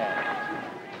move it ahead.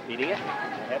 Beating it.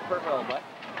 Ahead for Hurlbut.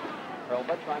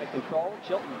 Hurlbut trying to control.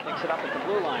 Chilton picks it up at the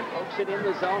blue line. Pokes it in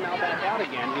the zone. Now back out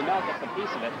again. Humel gets a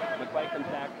piece of it. McQuaig comes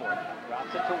back for it.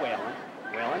 Drops it to Whalen.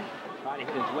 Whalen trying to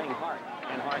hit his wing Hart.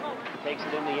 And Hart takes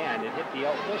it in the end. It hit the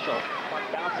official. Puck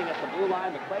bouncing at the blue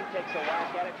line. McQuaig takes a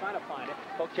whack at it, trying to find it.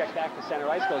 Poke check back to center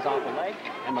ice, goes off the leg.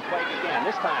 And McQuaig again.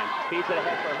 This time, feeds it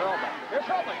ahead for Hurlbut. Here's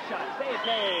Hurlbut's shot. Save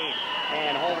made.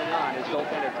 And holding on is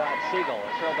goaltender Todd Siegel.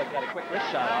 As Hurlbut got a quick wrist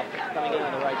shot off, coming in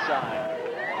on the right side.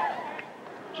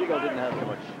 Siegel didn't have too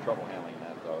much trouble handling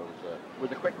that, though. It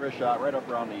was a quick wrist shot right up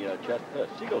around the chest.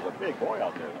 Siegel's a big boy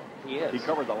out there, though. He is. He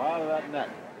covers a lot of that net.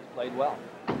 He's played well.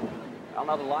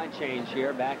 Another line change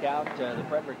here. Back out the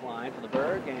Frederick line for the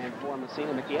Berg and for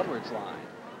Massena Mickey Edwards line.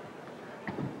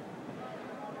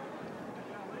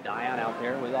 Dion out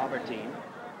there with Albertine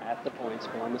at the points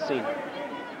for Massena.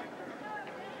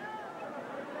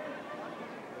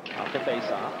 Off the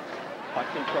face-off. Puck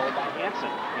controlled by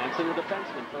Hansen. Hansen, the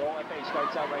defenseman for OFA,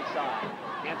 starts out right side.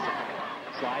 Hansen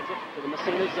slides it to the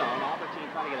Massena zone.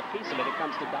 Albertine trying to get a piece of it. It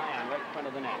comes to Dion right in front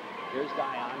of the net. Here's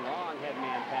Dion. Long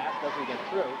headman pass. Doesn't get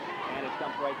through. And it's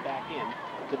dumped right back in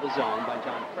to the zone by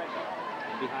John Frederick.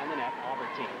 And behind the net,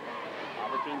 Albertine.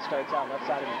 Albertine starts out left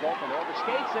side of his goaltender.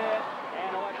 Overskates it.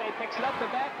 And OFA picks it up. The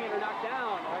backhander knocked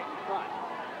down right in front.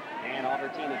 And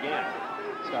Albertine again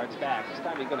starts back. This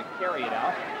time he's going to carry it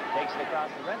out. Takes it across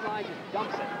the red line. Just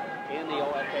dumps it in the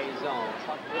OFA zone.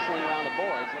 Puck whistling around the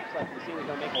boards. Looks like Massena's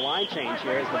going to make a line change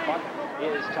here as the puck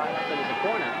is tied up into the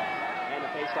corner. And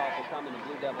the faceoff will come in the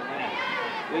Blue Devil end.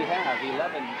 We have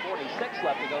 11:46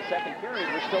 left to go. Second period.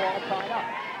 We're still all tied up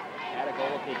at a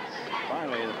goal apiece.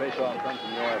 Finally, the faceoff comes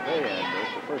from the OFA end.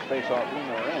 It's the first faceoff in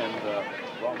their end.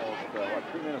 Almost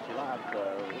 3 minutes left.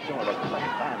 It's only about the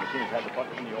second time Massena's had the puck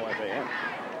in the OFA end.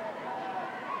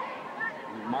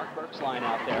 Mark Burke's line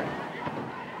out there.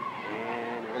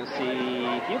 And we're going to see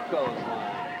Hugo's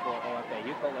line for OFA.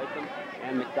 Hugo, Latham,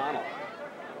 and McDonald.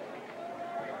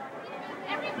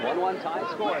 1-1 tie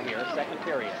score here, second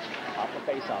period. Off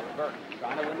the faceoff. Burke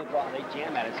trying to win the draw. They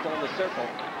jam at it. Still in the circle.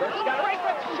 Burke's got a right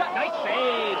foot shot. Nice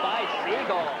save by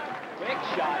Siegel. Quick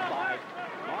shot by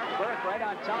Mark Burke right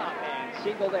on top. And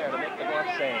Siegel there to make the glove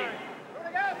save.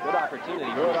 Good opportunity.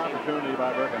 Good opportunity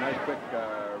by Burke. A nice quick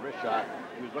wrist shot.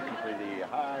 He was looking for the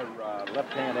high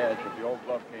left-hand edge, but the old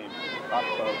glove came up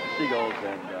of the Seagulls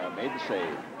and made the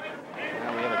save.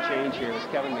 Now we have a change here as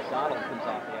Kevin McDonald comes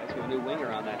off the ice. We have a new winger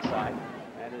on that side.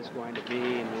 That is going to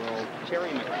be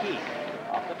Terry McKee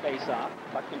off the face-off.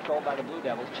 Puck controlled by the Blue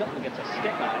Devils. Chilton gets a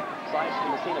stick on it. Slides to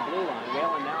the Massena blue line.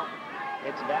 Whalen now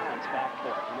it's Valance back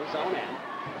for it from his own end.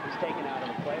 He's taken out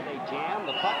of the play. They jam.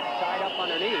 The puck tied up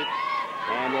underneath.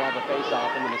 And we'll have a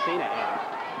face-off in the Massena end.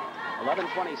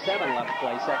 11:27 left to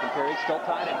play, second period. Still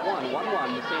tied at 1.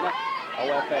 1-1 Massena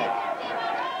OFA.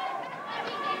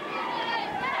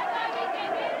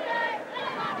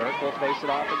 Burke will face it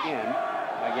off again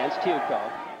against Hugo.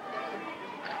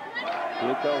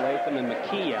 Hugo, Latham, and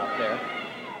McKee out there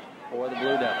for the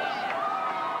Blue Devils.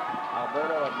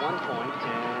 Alberto at one point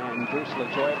and Bruce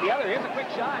LaJoy at the other. Here's a quick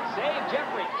shot. Save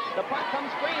Jeffrey. The puck comes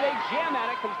free. They jam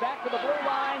at it. Comes back to the blue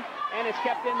line. And it's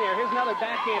kept in there. Here's another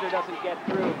backhander. Doesn't get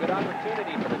through. Good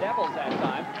opportunity for the Devils that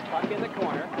time. Puck in the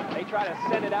corner. They try to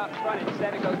send it out in front.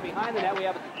 Instead, it goes behind the net. We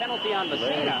have a penalty on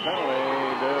Massena.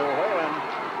 Penalty to Whalen.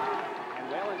 And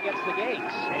Whalen gets the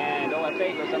gates. And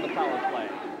OFA goes on the power play.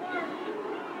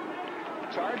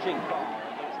 Charging call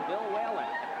against Bill Whalen.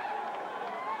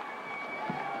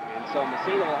 And so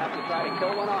Massena will have to try to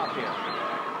kill one off here.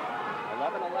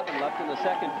 11:11 left in the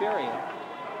second period.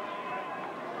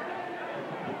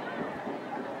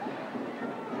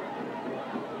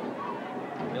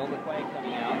 Bill McQuaig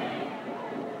coming out.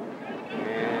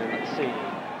 And let's see.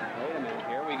 Wait a minute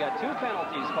here. We got 2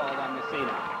 penalties called on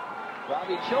Massena.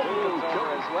 Robbie Chilton goes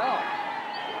over as well.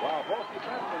 Wow, both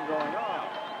defensemen going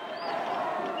off.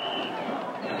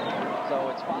 So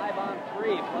it's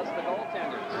 5-on-3 plus the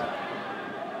goaltenders.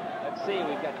 Let's see,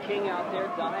 we've got King out there,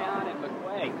 Dion, and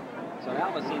McQuaig. So now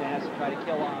Massena has to try to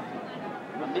kill off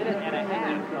a minute and a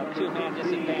half of 2-man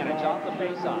disadvantage off the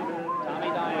face-off. Tommy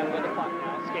Dion with the puck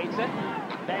now, skates it,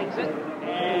 bangs it,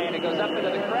 and it goes up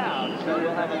into the crowd. So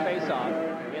we'll have a face-off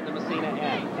in the Massena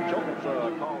end. Chilton's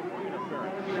called for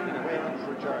interference. Whalen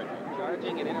for charging.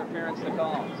 Charging and interference the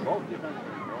calls. Both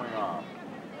defensemen going off.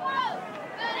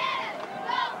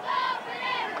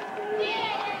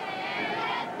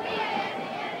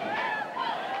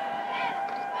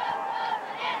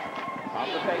 Off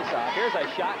the face-off. Here's a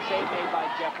shot save made by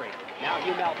Jeffrey. Now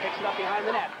Hummel picks it up behind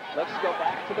the net. Let's go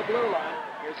back to the blue line.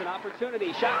 Here's an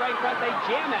opportunity. Shot right in front. They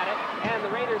jam at it, and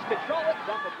the Raiders control it.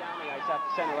 Dump it down the ice out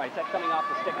to center ice. That's coming off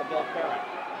the stick of Bill Perrin.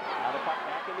 Now the puck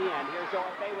back in the end. Here's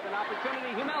OFA with an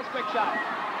opportunity. Hummel's quick shot.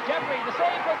 Jeffrey, the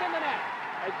save goes in the net.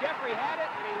 As Jeffrey had it,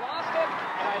 and he lost it,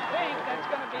 and I think that's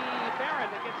going to be Perrin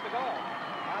that gets the goal.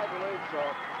 I believe so.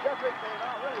 Jeffrey came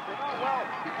out well.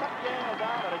 He cut Daniel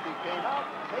down, and as he came out,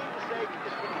 made the save, he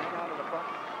just couldn't get down to the front.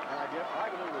 And I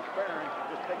believe it was Barron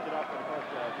who just picked it up, and of course,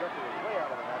 Jeffrey was way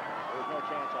out of the net. There was no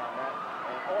chance on that.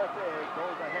 And OFA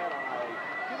goes ahead on a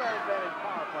 2-man advantage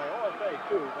power play. OFA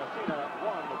 2, Massena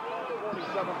 1 with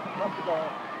 47 left to go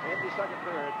in the second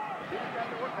period. He's got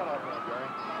the work cut out for him, Jerry.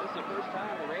 This is the first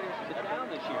time the Raiders have been down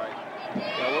this year.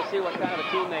 So we'll see what kind of a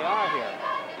team they are here.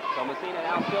 So Massena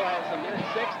now still has a minute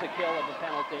 6 to kill of the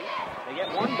penalty. They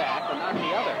get one back, but not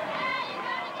the other.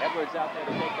 Edwards out there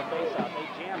to take the face-off. They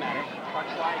jam at it. Puck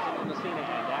slides into Massena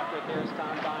end. After it, there's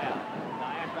Tom Dion.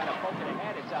 Dion trying to poke it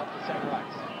ahead. It's out to center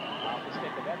ice. Off the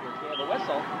stick of Edwards. We have a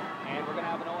whistle, and we're going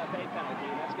to have an OFA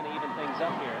penalty, and that's going to even things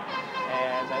up here.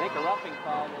 As I think a roughing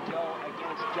call will go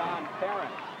against John Perrin.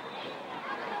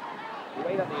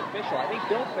 Wait on the official. I think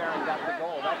Bill Perrin got the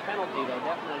goal. That penalty, though,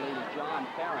 definitely was John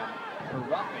Perrin for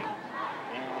roughing.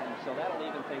 And so that'll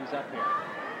even things up here.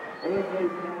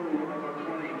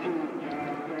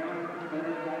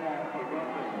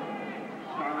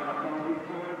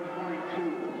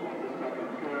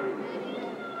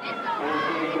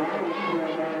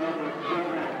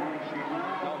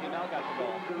 No, Hummel got the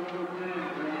goal.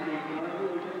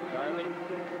 Charlie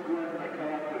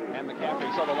and McCaffrey.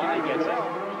 So the line gets it.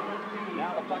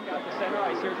 Now the puck out to center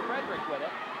ice. Here's Frederick with it.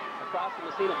 Across the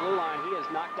Massena blue line, he is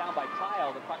knocked down by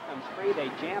Tile. The puck comes free. They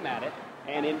jam at it.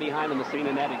 And in behind the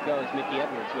Massena net it goes. Mickey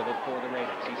Edwards with it for the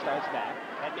Raiders. He starts back.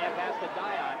 Head man pass to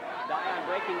Dion. Dion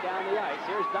breaking down the ice.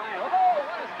 Here's Dion. Oh,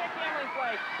 what a stick handling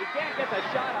play. He can't get the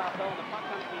shot off, though, and the puck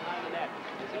comes behind the net.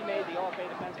 As he made the OFA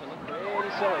defenseman look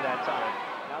pretty silly that time.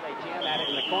 Now they jam at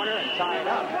it in the corner and tie it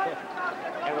up.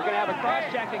 And we're going to have a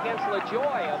cross-check against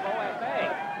LaJoy of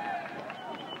OFA.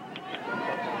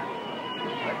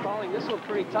 They're calling this one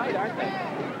pretty tight, aren't they?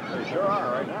 They sure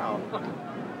are right now.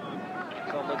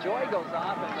 So LaJoy goes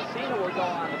off, and Massena will go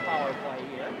on the power play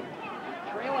here.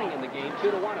 Trailing in the game,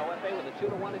 2-1. OFA with a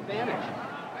 2-1 advantage.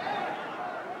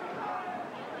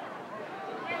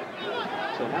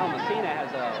 So now Massena has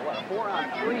a, what, a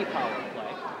 4-on-3 power play.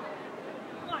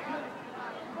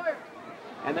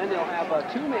 And then they'll have a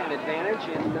 2-man advantage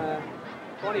in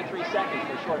 23 seconds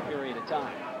for a short period of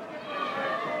time.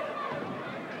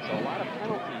 So a lot of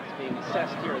penalties being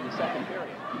assessed here in the second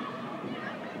period.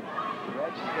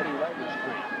 Reg is getting right with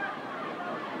screen.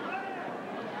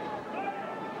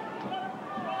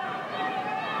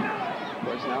 Of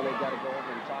course, now they've got to go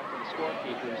over and talk to the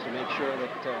scorekeepers to make sure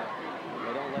that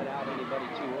they don't let out anybody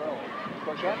too early. Of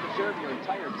course, you have to serve your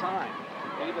entire time,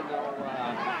 even though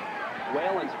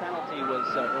Whalen's penalty was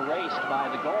erased by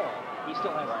the goal. He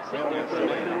still has to sit there for a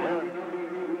minute.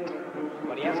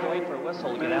 But he has to wait for a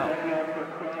whistle to get out.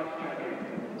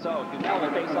 So, Dumel will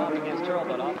face off against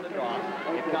Hurlbut off the draw.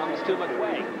 It comes to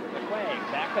McQuaig. McQuaig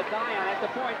back to Dion at the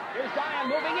point. Here's Dion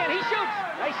moving in. He shoots.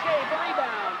 Nice save. The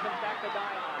rebound comes back to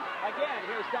Dion. Again,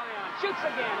 here's Dion. Shoots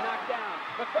again. Knocked down.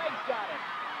 McQuaig's got it.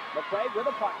 McQuaig with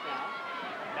a puck now.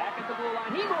 Back at the blue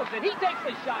line. He moves it. He takes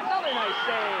the shot. Another nice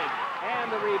save.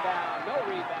 And the rebound. No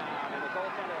rebound. And the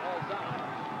goaltender holds on.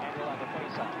 And he'll have a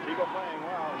face-off. Siegel playing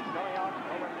well. He's coming out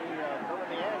covering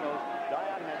the angles.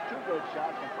 Dion had 2 good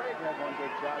shots. McQuaig had 1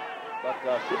 good shot. But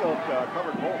Siegel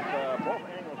covered both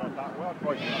angles, I thought. Well, of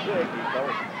course, he's big. He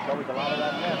covered a lot of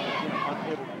that net. He's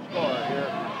unable to score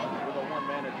here with a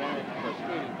 1-man advantage for a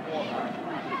skating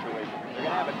 4-on-3 situation. They're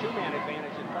going to have a 2-man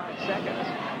advantage in 5 seconds.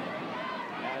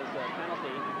 As a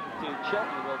penalty to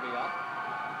Chilton will be up.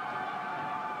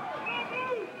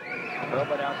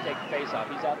 Hurlbut out to take the face-off.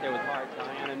 He's out there with Hart,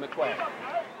 Dion, and McQuaig.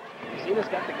 Massena's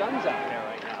got the guns out there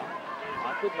right now.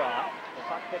 Off the draw. The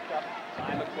puck picked up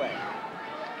by McQuaig.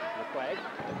 McQuaig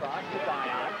across to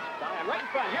Dion. Dion right in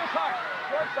front. Here's Hart.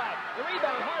 Short side. The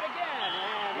rebound. Hart again.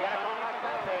 And You got to call that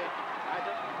penalty. I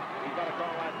think he's got to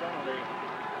call that penalty.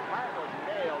 Hart was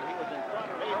nailed. He was in front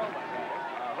of Hurlbut.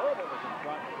 Hurlbut was in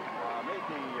front.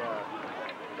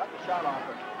 Got the shot off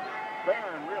it.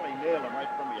 Barron really nailed him right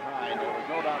from behind. There was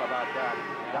no doubt about that.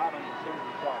 Dobbins, as soon as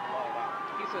he saw it, called out.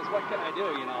 he says, what can I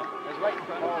do? You know, it's right in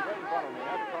front of me. Right in front of me. I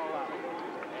have to call out.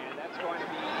 And that's going to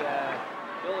be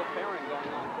Bill Farron going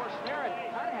on. Of course, Farron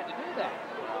kind of had to do that.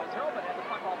 Hurlbut had the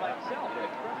puck all by himself.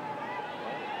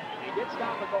 He did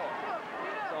stop a goal.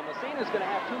 So Massena's going to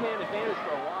have 2-man advantage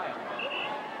for a while.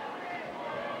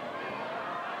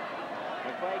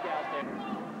 McQuaig out there.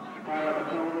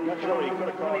 Not sure he could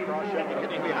have called cross-check. Hit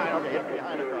behind. Okay, hit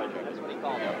behind the cross-check. That's what he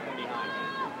called it, from behind.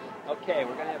 Okay,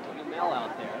 we're going to have Dumel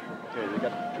out there. Okay, they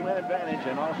got 2-man advantage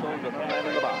and also the man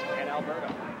in the box. And Alberto.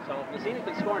 So if Massena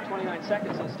can score in 29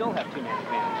 seconds, he'll still have 2-man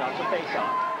advantage. Off the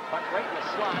face-off. Puck right in the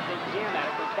slot. They jam at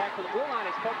it. Goes back to the blue line.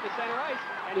 It's poked to center ice.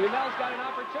 And Humel's got an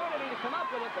opportunity to come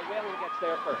up with it, but Whalen gets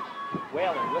there first.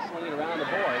 Whalen whistling it around the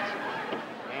boards.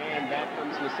 And back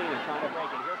comes Massena trying to break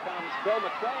it. Here comes Bill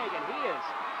McQuaig, and he is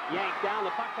yanked down.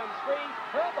 The puck comes free.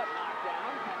 Hurlbut knocked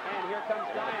down. And here comes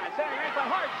Dion. Center right by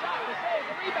Hart. Shot. The save.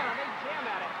 The rebound. They jam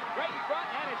at it. Right in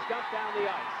front, and it's dumped down the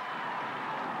ice.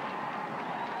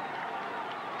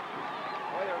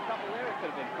 Boy, there were a couple there that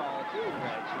could have been called, too,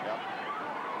 Reg. Yep.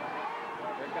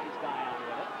 Here comes Dion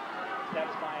with it.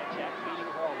 Steps by a check, beating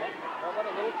Hurlbut. Hurlbut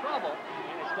a little trouble,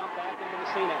 and it's dumped back into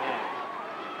Massena end.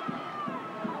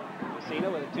 Massena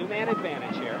with a 2-man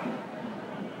advantage here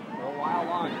for a while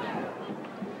longer.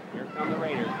 Here come the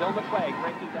Raiders. Bill McQuaig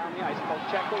breaking down the ice. Poke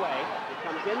checked away. It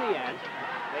comes in the end.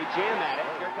 They jam at it.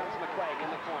 Here comes McQuaig in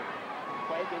the corner.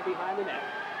 McQuaig in behind the net.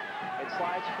 It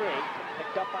slides free.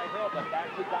 Picked up by Hurlbut. Back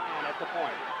to Dion at the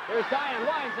point. Here's Dion.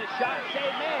 Winds the shot.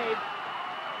 Save made.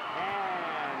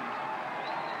 And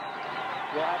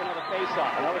we'll have another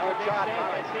face-off. Another good shot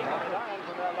by Siegel. Dion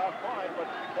from that left point, but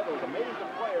there was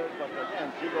amazing players. But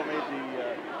again, Siegel made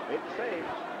the save.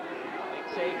 Big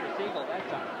save for Siegel that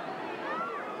time.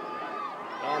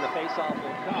 And the face-off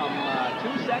will come.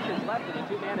 2 seconds left in the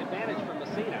 2-man advantage for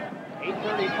Massena.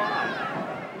 8:35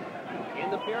 in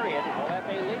the period.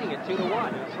 OFA leading it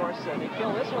 2-1. Of course, they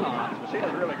kill this one off.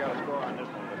 Massena's really got to score on this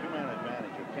one. The 2-man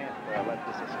advantage. You can't let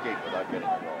this escape without getting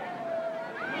a goal.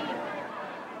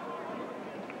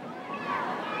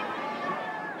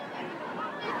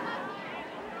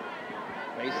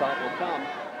 Face-off will come.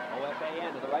 OFA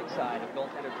end to the right side of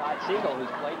goaltender Todd Siegel, who's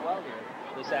played well here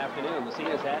this afternoon.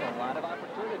 Massena's had a lot of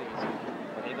opportunities,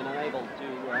 but they've been unable to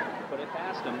put it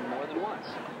past him more than once.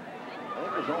 I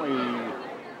think there's only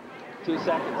 2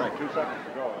 seconds. Right, 2 seconds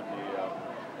to go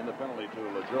in the penalty to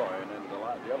LaJoy, and then the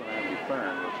other man,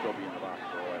 Farron, will still be in the box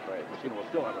for OFA. Massena will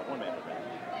still have a 1-man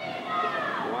advantage.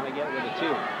 You want to get it with a 2.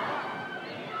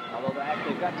 Although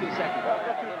they've got 2 seconds. They've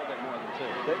got a little bit more than 2.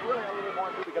 They really have a little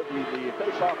more too because the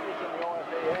face-off is in the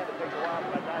OFA end. It takes a while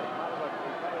for that guy to come out of the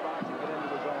penalty box and get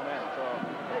into his own end. So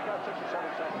they got 6 or 7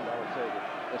 seconds, I would say,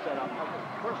 to set said,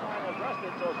 first line is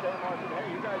rested, so Stanmore said, hey,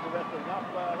 you guys are rested enough.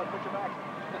 Let's put you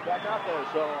back out there.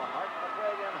 So Hart,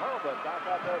 McQuaig, and Hurlbut back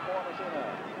out there for Massena.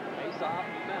 Face-off,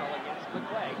 Mel against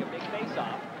McQuaig. A big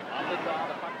face-off. Off the draw,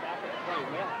 the puck back at the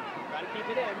point. Whalen trying to keep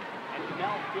it in, and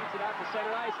Mel beats it out to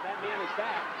center ice. That man is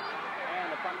back, and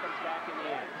the puck comes back in the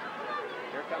end.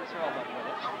 Here comes Hurlbut with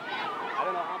it. I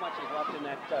don't know how much is left in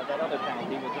that other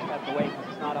penalty. We'll just have to wait because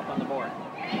it's not up on the board.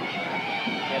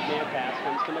 Head man pass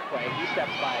comes to McQuaig. He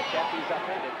steps by it. He's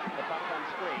upended. The puck comes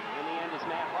free. In the end is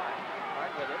Matt Hart.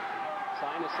 Hart with it.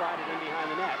 Sign to slide it in behind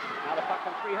the net. Now the puck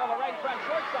comes free. Hurlbut right in front,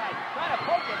 short side. Trying to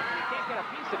poke it, and he can't get a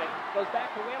piece of it. Goes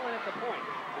back to Whalen at the point.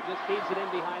 He just feeds it in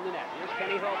behind the net. Here's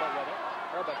Kenny Hurlbut with it.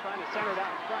 Hurlbut trying to center it out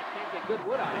in front. Can't get good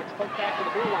wood on it. It's poked back to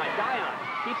the blue line. Dion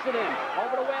keeps it in.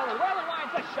 Over to Whalen. Whalen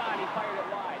winds a shot. He fired it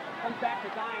wide. Comes back to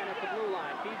Dion at the blue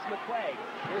line. Feeds McQuaig.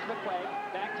 Here's McQuaig.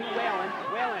 Back to Whalen.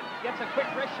 Whalen gets a quick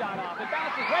wrist shot off. It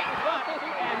bounces right in front.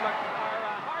 And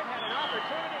Hart had an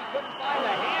opportunity. Couldn't find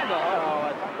the handle. Oh,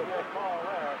 I thought you were call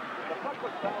there. The puck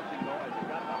was bouncing, though, as it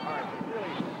got to Hart.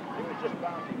 It was just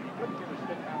bouncing. He couldn't get a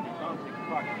stick on the bouncing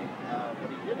puck. But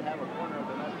he did have a corner of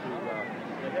the net to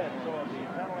the head. So if the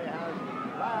penalty has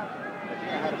last,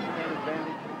 Massena had a two-man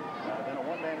advantage, then a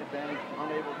one-man advantage,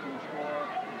 unable to score.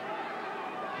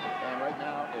 And right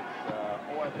now it's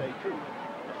OFA 2.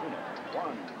 Massena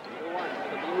 1. 2-1 for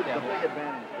the Blue Devils. Devils. A big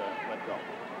advantage to let go.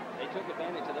 They took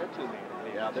advantage of their two-man.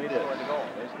 Yeah, they did. Scored the goal.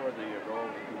 They scored the goal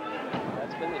with the two-man.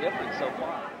 That's been the difference so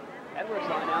far. Edwards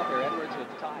line out there. Edwards with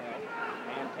Tayo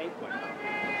and Paquin.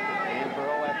 And for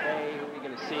OFA, who are we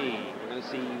going to see? We're going to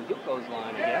see Yuko's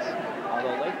line, I guess.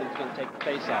 Although Latham's going to take the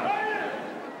face-off.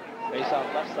 Face-off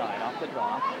left side, off the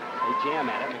draw. They jam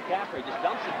at it. McCaffrey just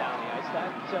dumps it down the ice. That,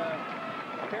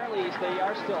 apparently, they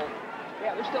are still...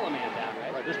 Yeah, there's still a man down,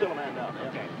 right? Right, there's still a man down. Yeah.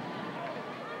 Okay.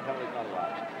 Penalty's not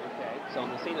allowed. Okay, so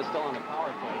Massena's still on the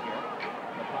power play here.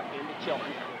 The puck into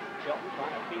Chilton. Chilton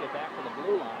trying to feed it back to the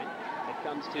blue line. It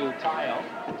comes to Tayo.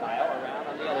 Tayo around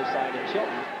on the other side of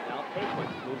Chilton. Now Paquin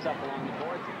moves up along the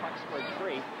boards. The puck scored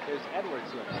free. There's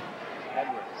Edwards with it.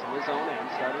 Edwards in his own end,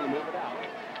 starting to move it out.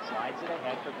 Slides it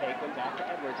ahead for Paquin. Back to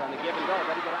Edwards on the give and go.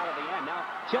 Ready to get out of the end. Now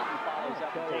Chilton follows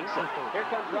up and takes it. Here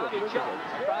comes Robbie Chilton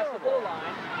across the blue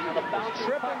line. Now the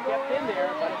bouncing puck kept in there,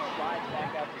 but it slides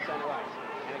back out to center ice.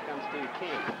 And it comes to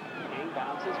King. King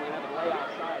bounces. We have a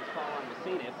layoff size call on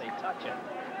Massena if they touch it.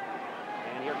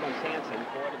 And here comes Hansen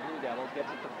for the Blue Devils.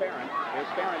 Gets it to Farron.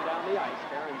 Here's Farron down the ice.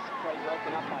 Farron's play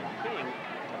broken up by King.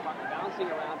 The puck bouncing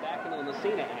around back into the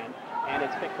Massena end. And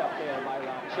it's picked up there by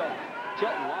Rob Chilton.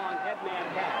 Chilton, long headman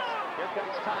pass. Here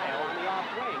comes Tayo on the off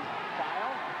wing. Tayo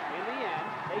in the end.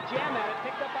 They jam at it.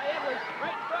 Picked up by Edwards.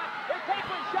 Right in front. There's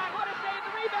Paquin's shot. What a save.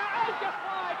 The rebound. Oh, just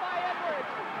wide by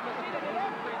Edwards. Massena did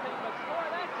everything but score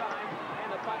that time. And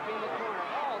the puck in the corner.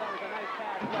 Oh, that was a nice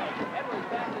pass play. Edwards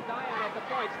back to Dion at the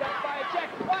point. Steps by a check.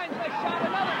 Finds the shot.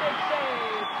 Another big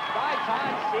save by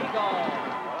Todd Siegel.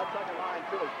 Well, that second line,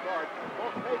 too, is smart.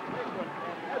 Both Paquin and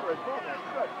Edwards both had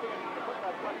good chances to put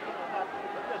that puck in the net,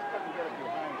 but just couldn't get it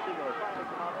behind Siegel. It finally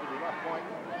came out to the left point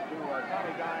to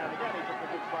Tommy Dion. Again, he took a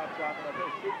good slap shot, but I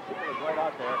think Siegel was right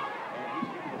out there, and he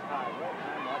shooting his high right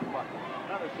behind that puck.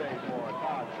 Another save for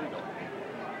Todd Siegel.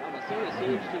 Now, Massena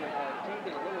seems to have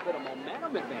taken a little bit of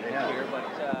momentum advantage here, but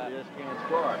just can't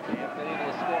score. Can't been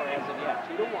able to score as of yet.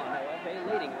 2-1. OFA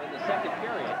leading. We're in the second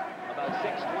period. About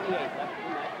 6:28 left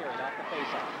in that period off the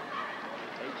faceoff.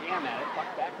 They jam at it. Puck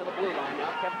back to the blue line.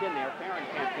 Now kept in there. Farron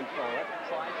can't control it.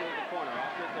 Slides into the corner.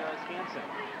 After it there is Hansen.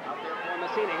 Out there for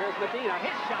Massena. Here's Medina.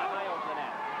 His shot high over the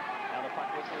net. Now the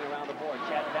puck whistling around the board.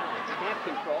 Chad Balance can't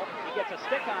control. He gets a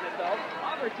stick on it though.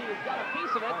 Auberty has got a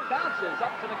piece of it. Bounces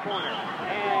up to the corner.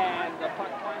 And the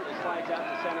puck finally slides out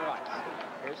to center ice.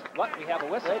 Here's what? We have a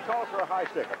whistle. They called for a high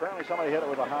stick. Apparently somebody hit it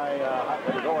with a high,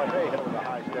 it was OFA hit it with a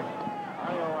high stick.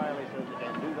 Arnie O'Reilly says you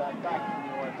can do that back in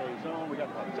the OFA zone. We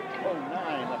got about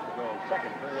 6:09 left to go.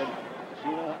 Second period.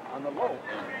 Massena on the low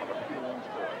end of a 2-1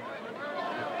 score.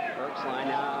 Burke's line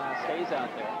stays out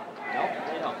there. Nope,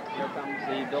 they don't. Here comes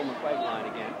the Bill McQuaig line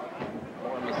again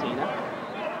for Massena.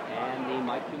 And the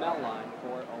Mike Hummel line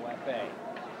for OFA.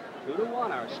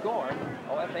 2-1 our score.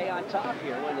 OFA on top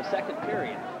here. We're in the second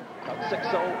period. About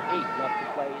 6:08 left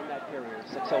to play in that period.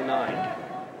 6:09.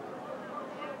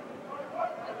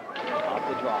 Off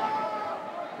the draw.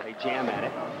 They jam at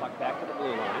it. Puck back to the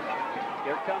blue line.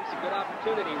 Here comes a good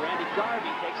opportunity. Randy Garvey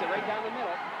takes it right down the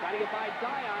middle. Trying to get by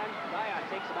Dion. Dion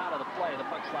takes him out of the play. The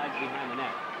puck slides behind the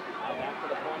net. Now back to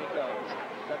the point it goes.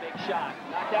 The big shot.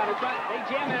 Knocked down in front. They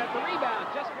jam at it. The rebound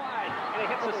just wide. And it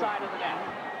hits the side of the net.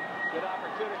 Good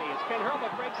opportunity as Ken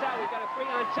Hurlbut breaks out. We've got a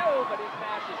 3-on-2, but his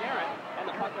pass is errant, and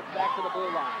the puck gets back to the blue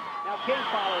line. Now King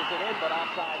follows it in, but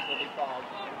offsides will be called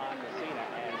on Massena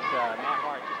as Matt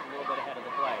Hart just a little bit ahead of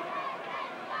the play.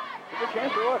 There's a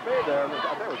chance for OFA there. I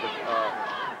thought it was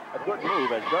a good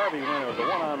move as Garvey went. It was a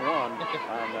one-on-one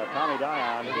on Tommy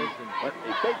Dion.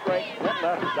 He fake break, went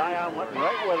left. Dion went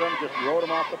right with him, just rode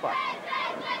him off the puck.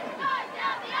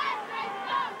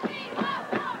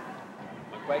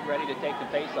 McQuaig ready to take the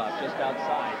face-off just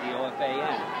outside the OFA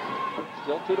end.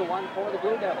 Still 2-1 for the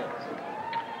Blue Devils.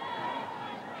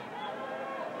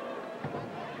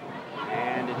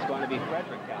 And it's going to be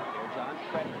Frederick out there. John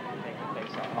Frederick will take the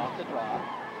face-off off the draw.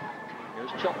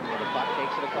 Here's Chilton with the puck,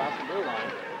 takes it across the blue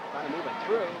line. Trying to move it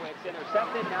through. It's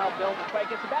intercepted. Now Bill McQuaig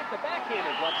gets it back. The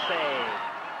backhanded glove save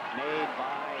made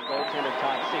by goaltender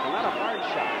Todd Siegel. Not a hard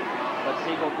shot, but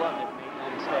Siegel gloved it. Made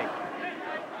no mistake.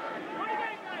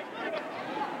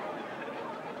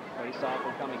 Face-off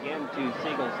will come again to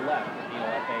Siegel's left at the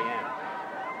OFA end.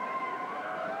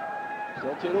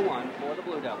 Still 2-1 for the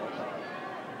Blue Devils.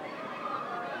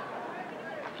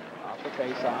 Off the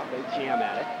face-off, they jam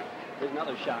at it. There's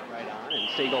another shot right on, and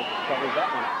Siegel covers that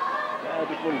one.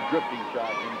 Just a little drifting shot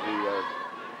into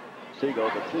Siegel,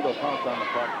 but Siegel pounced on the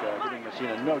puck, giving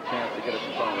Massena no chance to get it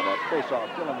in front of that. Face-off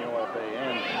still in the OFA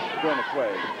end. Bill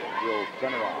McQuaig will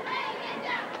center off.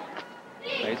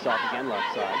 Face-off again left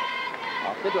side.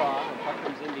 Off the draw, the puck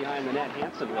comes in behind the net.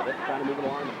 Hansen with it, trying to move it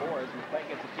along the boards. McQuaig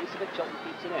gets a piece of it, Chilton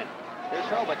keeps it in. There's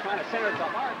Hurlbut trying to center it to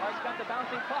Hart. Hart's got the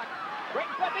bouncing puck. Great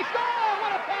cut, they score!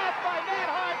 What a pass by Matt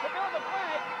Hart to Bill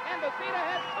McQuaig, and Massena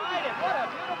has tied it. What a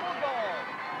beautiful goal.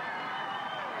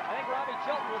 I think Robbie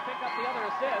Chilton will pick up the other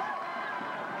assist.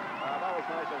 That was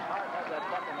nice as Hart had that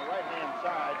puck on the right-hand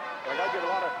side. But I give a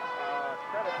lot of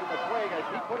credit to McQuaig as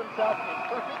he put himself in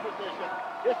perfect position,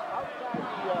 just outside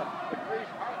the crease.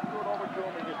 Hart threw it over to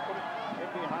him and just put it in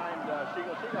behind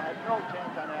Siegel. Siegel had no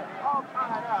chance on that. All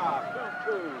tied up,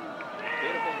 2-2.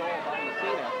 Beautiful goal by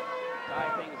Massena.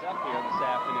 Tie things up here this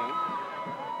afternoon.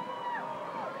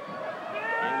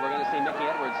 And we're going to see Mickey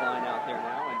Edwards' line out there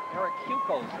now, and Eric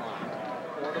Huco's line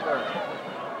for the Bird.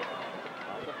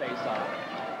 On the face-off.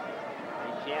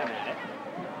 They jam at it.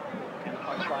 And the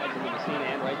puck slides into Massena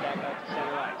and right back out to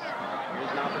center ice.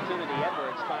 Here's an opportunity.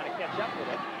 Edwards trying to catch up with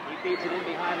it. He feeds it in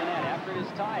behind the net. After it is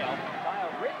Tile.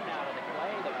 Tile written out of the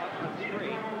play. The puck comes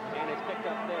free, and it's picked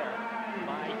up there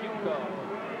by Huco.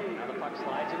 Now the puck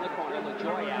slides in the corner.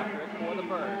 LaJoy after it for the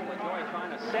Bird. LaJoy trying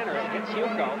to center it. Hits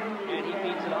Huco, and he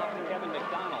feeds it off to Kevin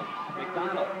McDonald.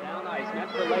 McDonald down ice, net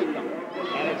for Latham.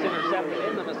 And it's intercepted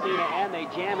into Massena, and they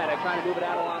jam at it, trying to move it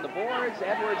out along the boards.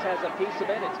 Edwards has a piece of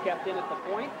it. It's kept in at the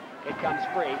point. It comes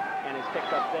free, and is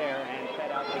picked up there and fed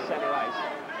out to center ice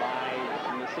by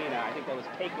Massena. I think that was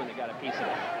Paquin that got a piece of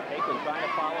it. Paquin trying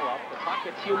to follow up. The puck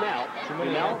gets Humel.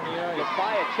 Humel gets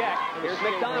by a check. Here's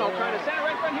McDonald trying to center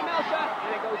right from Humel shot,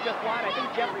 and it goes just wide. I think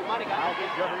Jeffrey might have got a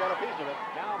piece of it.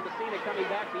 Now Massena coming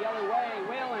back the other way.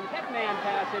 Whalen headman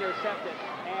pass intercepted,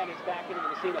 and it's back into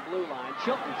the Massena blue line.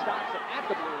 Chilton stops it at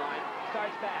the blue line,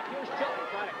 starts back. Here's Chilton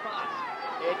trying to cross.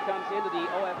 It comes into the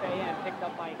OFA end, picked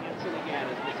up by Hansen again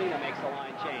as Massena makes the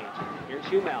line change. Here's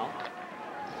Humel.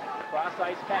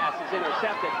 Cross-ice pass is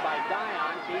intercepted by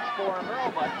Dion. Beats for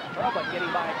Hurlbut. Hurlbut getting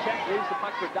by a check, leaves the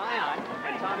puck for Dion,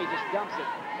 and Tommy just dumps it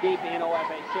deep in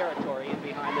OFA territory and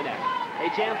behind the net. They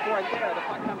jam for it there. The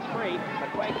puck comes free.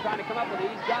 McQuaig trying to come up with it.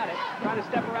 He's got it. Trying to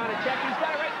step around and check. He's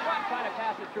got it right in front. Trying to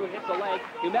pass it through. It hits a leg.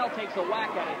 Humel takes a whack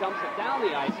at it. Dumps it down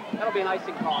the ice. That'll be an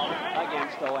icing call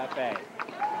against OFA.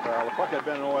 Well, the puck had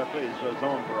been in OFA's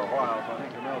zone for a while, so I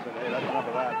think Humel said, hey, that's enough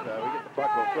of that. We get the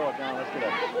puck, we'll throw it down. Let's get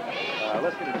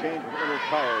a change with a little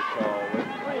tire. So with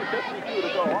 3:52 to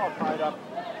go, all tied up,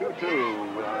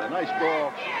 2-2. Nice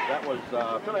goal. That was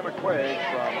Philly McQuaig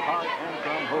from Hart and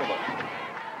from Hurlbut.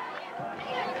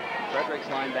 Frederick's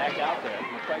line back out there.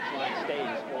 McQuaig's line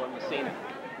stays for Massena.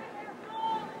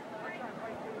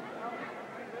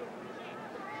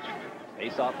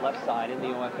 Face off left side in the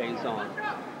OFA zone.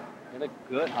 And a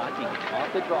good hockey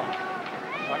off the draw.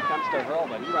 Puck comes to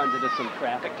Hurlbut. He runs into some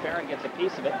traffic. Farron gets a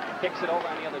piece of it, kicks it over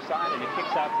on the other side, and it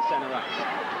kicks out to center ice.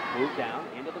 Moved down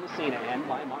into the Massena end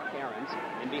by Mark Ahrens.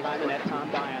 In behind the net,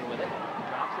 Tom Dion with it.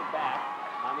 Drops it back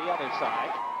on the other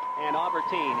side. And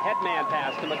Albertine, headman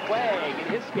pass to McQuaig. In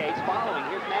his skates following.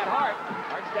 Here's Matt Hart.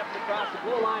 Hart steps across the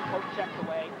blue line. Poke checks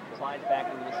away. Slides back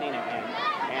into the Massena end.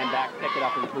 And back, pick it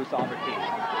up, and Bruce Albertine.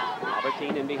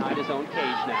 Albertine in behind his own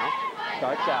cage now.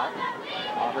 Starts out.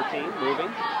 Albertine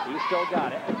moving. He's still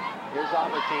got it. Here's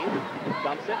Albertine.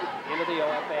 Dumps it into the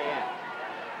OFA end.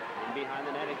 And behind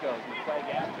the net it goes. McClegg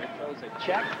after it, throws a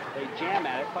check. They jam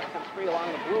at it. Puck comes free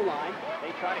along the blue line.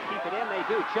 They try to keep it in. They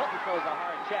do. Chilton throws a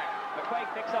hard check.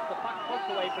 McClegg picks up the puck, poked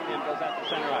away from him, goes out to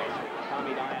center ice.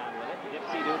 Tommy Dion with it.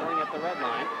 Dipsy doodling at the red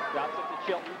line. Drops it to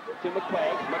Chilton, to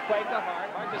McClegg. McClegg to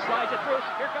Hart. Hart just slides it through.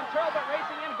 Here comes Hurlbut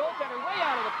racing in. Goaltender way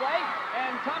out of the play.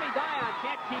 And Tommy Dion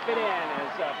can't keep it in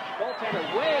as goaltender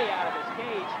way out of his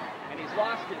cage. And he's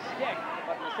lost his stick.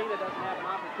 But Massena doesn't have an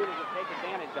opportunity to take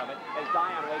advantage of it as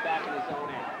Dion way back in his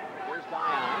own end. Here's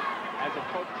Dion. Has a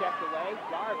poke checked away.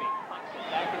 Garvey pops it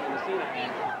back into Massena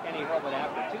and Kenny Hurlbut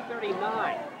after 2:39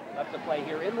 left to play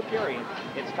here in the period.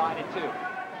 It's tied at 2.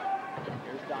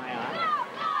 Here's Dion.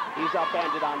 He's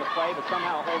upended on the play, but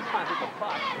somehow holds on to the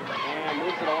puck and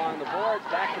moves it along the boards.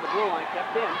 Back to the blue line,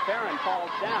 kept in. Farron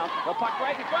falls down. The puck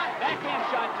right in front. Backhand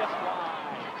shot just wide.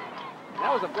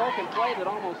 That was a broken play that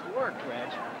almost worked, Reg.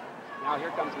 Now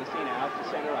here comes Massena out to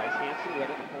center ice. Hansen with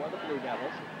it for the Blue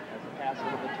Devils. As the pass a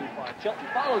little bit too far. Chilton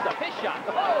follows up his shot.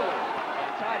 Oh!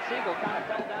 And Todd Siegel kind of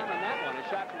fell down on that one. A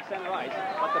shot from center ice.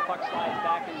 But the puck slides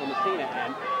back into Massena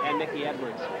end. And Mickey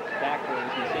Edwards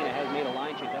backwards. Massena has made a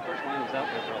line change. That first line was out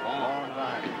there for a long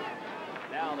time.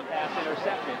 Now the pass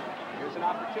intercepted. Here's an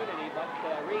opportunity, but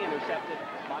re-intercepted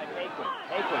by Paquin.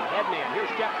 Paquin, headman.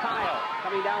 Here's Jeff Kyle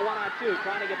coming down 1-on-2,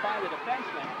 trying to get by the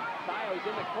defenseman. Tayo's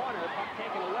in the corner, puck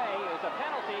taken away. There's a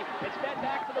penalty. It's fed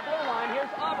back to the blue line.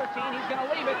 Here's Albertine. He's going to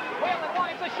leave it. Whalen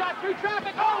winds a shot through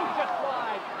traffic. Oh, just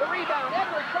wide. The rebound.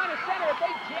 Edwards trying to center it.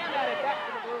 They jam at it back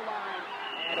to the blue line.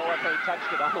 And OFA touched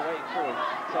it on the way through.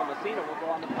 So Massena will go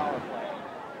on the power play.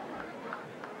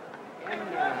 And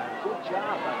good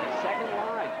job on the second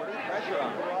line, putting pressure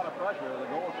on. A lot of pressure. The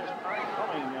goals just aren't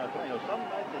coming. Some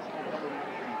nights it's coming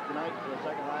tonight for the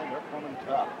second line. They're coming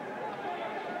tough.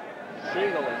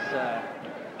 Siegel has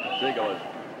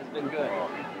been good. Oh,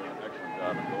 he's doing an excellent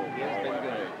job of goal. He has been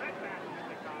good.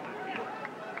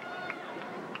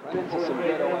 Run into some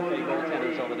good OFA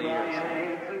goaltenders over the years.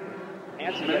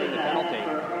 Hansen getting the penalty.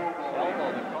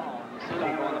 Elbow the call. Massena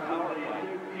will go on the power play.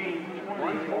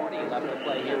 1:40 left to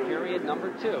play here, period number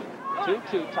 2.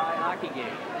 2-2 tie hockey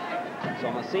game.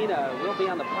 So Massena will be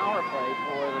on the power play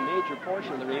for the major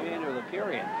portion of the remainder of the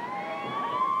period.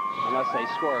 Unless they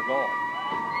score a goal.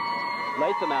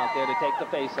 Latham out there to take the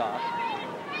face-off.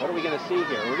 What are we going to see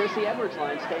here? We're going to see Edwards'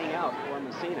 line staying out for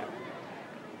Massena.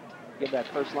 Give that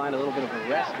first line a little bit of a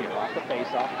rest here off the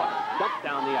face-off. Dump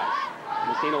down the ice.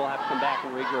 Massena will have to come back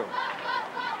and regroup.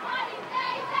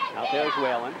 Out there's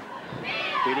Whalen.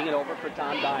 Feeding it over for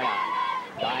Tom Dion.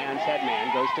 Dion's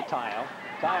headman goes to Tayo.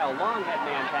 Tayo, long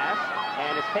headman pass,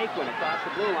 and it's Paquin across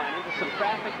the blue line into some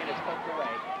traffic, and it's poked away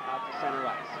out to center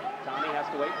ice. Tommy has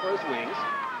to wait for his wings,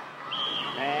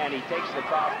 and he takes the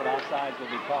cross, but offsides will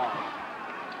be called.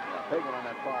 Paquin on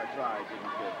that far side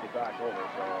didn't get back over,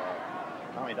 so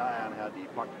Tommy Dion had the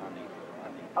puck on the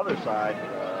other side,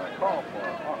 call for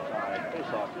offside,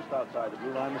 face-off just outside the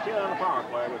blue line. Massena on the power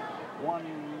play with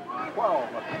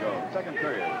 1:12 left to go. Second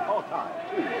period. All time.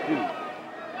 2-2.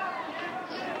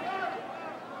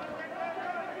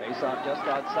 Face-off just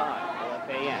outside.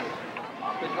 OFA in.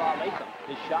 Off the draw, Latham.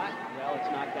 His shot, well, it's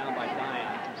knocked down by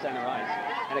Dion from center ice.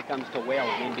 And it comes to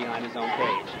Whalen in behind his own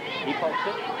cage. He pokes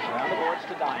it around the boards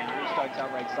to Dion. He starts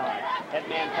out right side.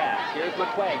 Headman pass. Here's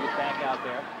McClegg who's back out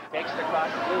there. Takes it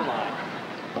across the blue line.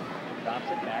 Drops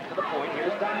it back to the point.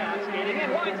 Here's Dion skating in.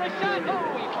 Winds a shot. Oh,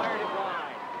 he fired it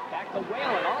wide. Back to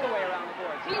Whalen all the way around the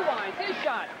boards. He winds his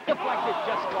shot. Deflected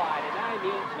just wide. And I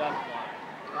mean just wide.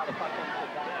 Now the puck comes to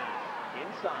Dion.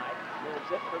 Inside. Moves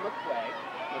it for McClegg.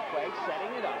 McClegg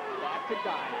setting it up. Back to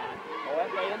Dion.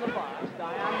 OFA in the box.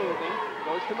 Dion moving.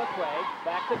 Goes to McClegg.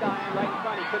 Back to Dion right in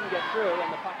front. He couldn't get through.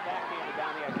 And the puck backhanded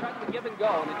down the ice. Tried to give and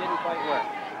go, and it didn't quite work.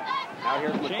 Now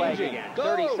here's McClegg again.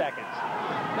 30 seconds.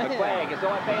 McClegg is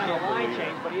OFA on a line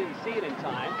change, but he didn't see it in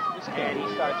time. And he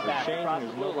starts back across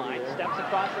the blue line. Steps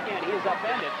across again. He is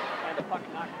upended. And the puck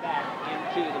knocked back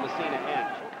into the Massena end.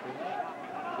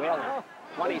 Whalen.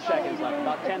 20 seconds left,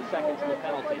 about 10 seconds to the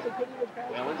penalty.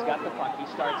 Whalen's got the puck. He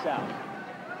starts out.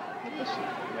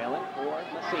 Whalen for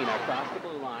Massena across the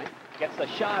blue line. Gets the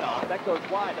shot off. That goes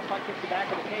wide. The puck hits the back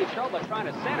of the cage. Hurlbut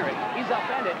trying to center it. He's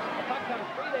upended. The puck comes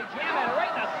free. They jam at it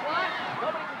right in the slot.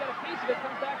 Nobody can get a piece of it.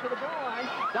 Comes back to the blue line.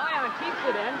 Dion keeps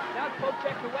it in. Now it's poke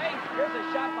checked away. Here's a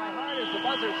shot by Hart as the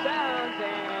buzzer sounds.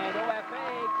 And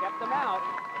OFA kept them out.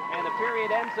 And the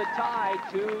period ends a tie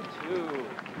 2-2.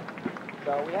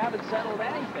 So we haven't settled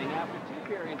anything after 2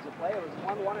 periods of play. It was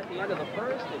 1-1 at the end of the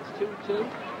first. It's 2-2.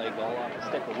 They goal off the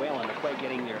stick of Whalen. McQuaig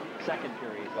getting their second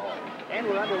period goal. And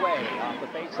we're underway off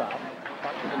the faceoff.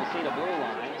 Puck to the Massena blue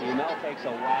line. Umel takes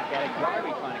a whack at it.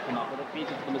 Garvey trying to come up with it. Feeds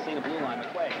it to the Massena blue line.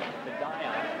 McQuaig to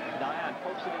Dion. Dion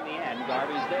pokes it in the end.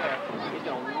 Garvey's there. He's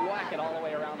going to whack it all the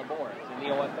way around the boards. In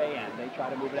the OFA end, they try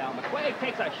to move it out. McQuaig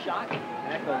takes a shot, and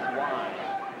that goes wide.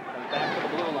 Comes back to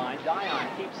the blue line. Dion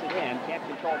keeps it in. Can't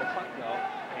control the puck, though.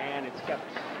 And it's kept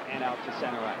and out to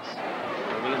center ice.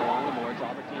 Moving it along the boards.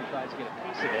 Albertine tries to get a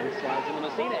piece of it. Slides in the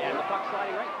Massena end. The puck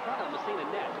sliding right in front of the Massena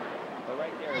net. But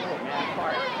right there is Matt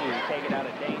Hart to take it out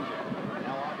of danger.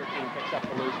 Now Albertine picks up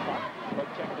the loose puck. Poke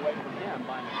checked away from him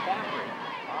by McCaffrey.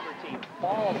 Albertine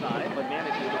falls on it, but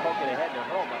manages to poke it ahead to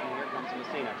Hurlbut. And here comes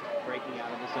Massena breaking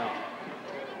out of the zone.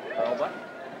 Hurlbut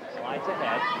slides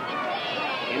ahead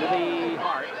into the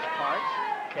Hart. Hart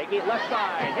taking it left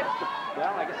side. Hits the,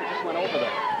 well, I guess it just went over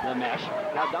the mesh.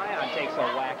 Now Dion takes a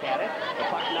whack at it. The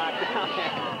puck knocked down.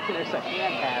 There's a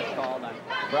hand pass called on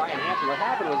Brian Hansen. What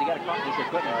happened was he got a caught in his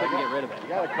equipment and couldn't get rid of it. He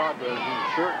got a caught in his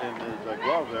shirt and his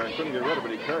glove there and couldn't get rid of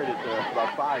it. He carried it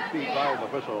about 5 feet by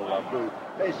the whistle blew.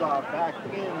 Face off back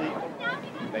in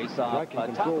the face off,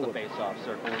 top of the face off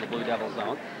circle in the Blue Devil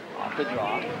zone. Off the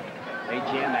draw. They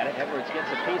jam at it. Edwards gets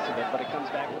a piece of it, but it comes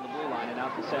back to the blue line and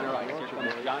out to center ice. Here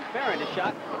comes John Farron. A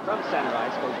shot from center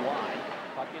ice goes wide.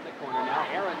 Puck in the corner now.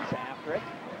 Aaron's after it.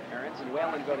 Aaron's and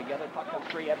Whalen go together. Puck comes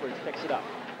free. Edwards picks it up.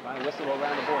 Trying to whistle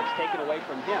around the boards. Taken away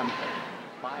from him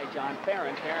by John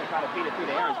Farron. Farron trying to feed it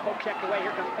through to Aaron's. Poke checked away.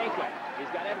 Here comes Paquet.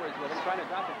 He's got Edwards with him. Trying to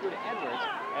drop it through to Edwards.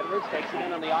 Edwards takes it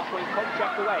in on the off wing. Poke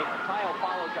checked away. Tile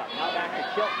follows up. Now back to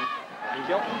Chilton.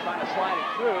 Chilton trying to slide it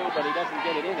through, but he doesn't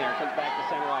get it in there. Comes back to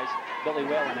center ice. Billy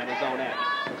Whalen at his own end.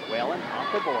 Whalen off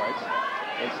the boards.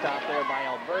 It's stopped there by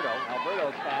Alberto.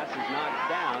 Alberto's pass is knocked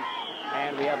down,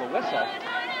 and we have a whistle.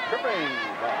 Tripping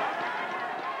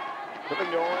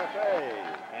to OFA.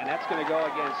 And that's going to go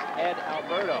against Ed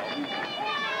Alberto.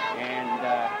 And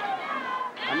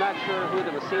I'm not sure who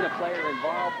the Massena player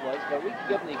involved was, but we could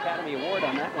give him the Academy Award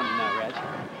on that one, Reg.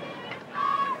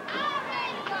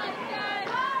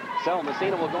 So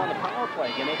Massena will go on the power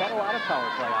play again. They've had a lot of power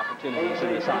play opportunities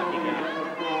in this hockey game.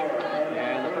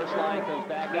 And the first line comes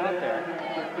back out there.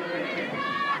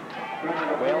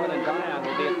 Whalen and Dion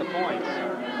will be at the points.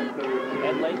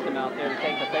 Ed Latham out there to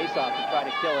take the face-off to try to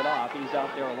kill it off. He's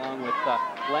out there along with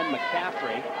Glenn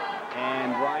McCaffrey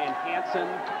and Brian Hansen.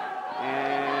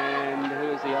 And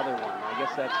who is the other one? I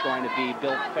guess that's going to be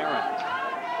Bill Farron.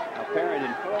 Now Farron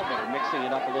and Hurlbut are mixing it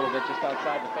up a little bit just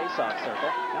outside the face-off circle.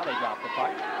 Now they drop the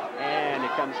puck. And it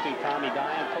comes to Tommy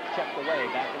Dion. Poke checked away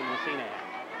back in the Massena end.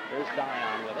 There's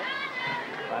Dion with it.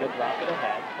 Try to drop it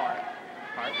ahead. Hart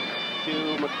to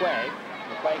McQuaig.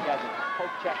 McQuaig has it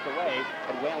poke checked away,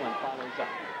 but Whalen follows up.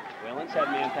 Whalen's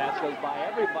headman pass goes by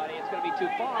everybody. It's going to be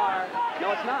too far.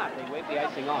 No, it's not. They wave the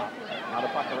icing off. Now the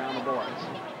puck around the boards.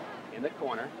 In the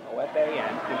corner, OFA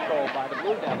end, controlled by the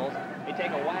Blue Devils. They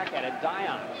take a whack at it.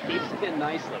 Dion keeps it in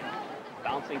nicely.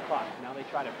 Bouncing puck. Now they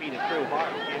try to feed it through. Hart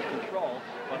can't control,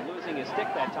 but losing his stick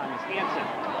that time is Hansen.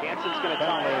 Hansen's going to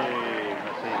try it.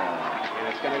 And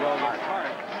it's going to go against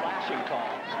Hart. Slashing call.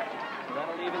 So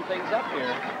that'll even things up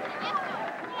here.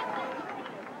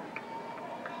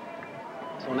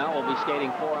 So now we'll be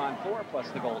skating 4-on-4 plus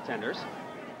the goaltenders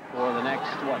for the next,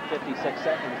 56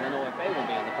 seconds. Then OFA will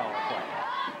be on the power play.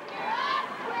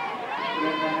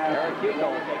 Eric Hugo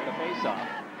will take the face-off.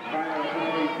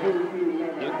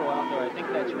 Hugo out there, I think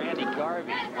that's Randy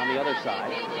Garvey on the other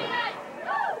side.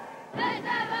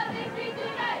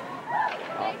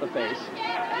 Off the face.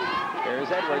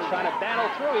 There's Edwards trying to battle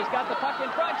through. He's got the puck in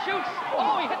front, shoots.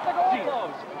 Oh, he hit the goal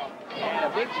post. And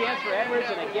a big chance for Edwards,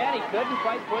 and again, he couldn't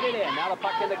quite put it in. Now the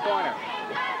puck in the corner.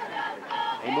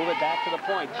 They move it back to the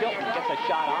point. Chilton gets a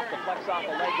shot off. The flex off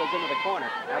the leg goes into the corner.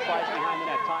 Now slides behind the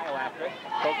net. Tile after it.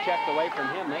 Poke checked away from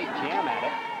him. They jam at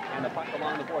it. And the puck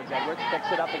along the boards. Edwards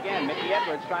picks it up again. Mickey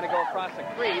Edwards trying to go across the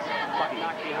crease. Puck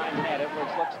knocked behind the net.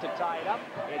 Edwards looks to tie it up.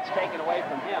 It's taken away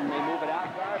from him. They move it out.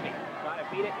 Garvey trying to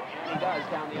feed it. And he does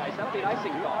down the ice. That'll be an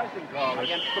icing call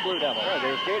against the Blue Devils. Yeah,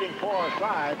 they're skating 4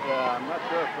 sides. I'm not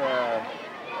sure if...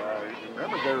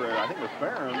 remember, I think it was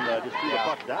Farron just threw the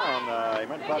puck down. He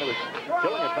might have thought it was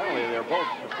killing a penalty. They're both,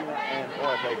 Massena and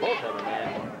OFA, both have a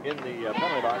man in the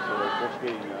penalty box, so they're both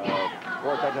skating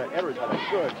 4 sides. Edwards had a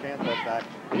good chance at that.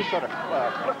 He sort of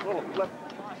little flip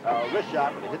wrist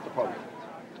shot, but it hit the post.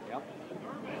 Yep.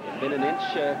 It's been an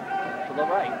inch to the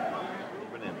right.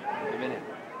 They've been in.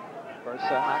 First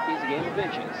hockey's a game of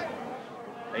inches.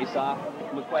 Face off,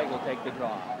 McQuaig will take the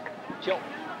draw. Chilton.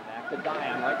 to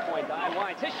Dion, right point. Dion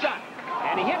winds his shot,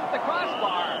 and he hits the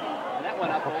crossbar, and that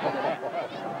went up over the net.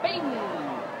 Bing!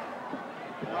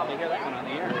 You'll probably hear that one on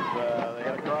the air. They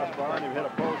hit a crossbar and they've hit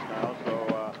a post now, so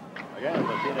again,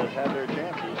 Massena's had their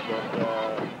chances,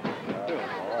 but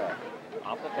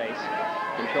off the face,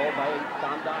 controlled by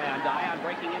Tom Dion. Dion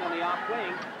breaking in on the off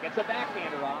wing, gets a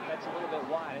backhander off. That's a little bit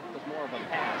wide. I think it was more of a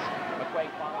pass.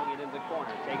 McQuaig following it into the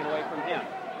corner, taken away from him.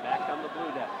 Back come the Blue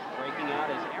Devils. Breaking out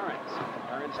is Ahrens.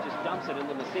 Ahrens just dumps it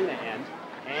into the Massena end.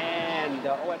 And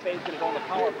OFA is going to go on the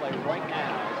power play right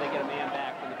now as they get a man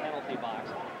back from the penalty box.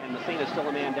 And Massena's still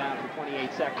a man down for 28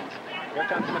 seconds. Here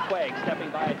comes McQuaig, stepping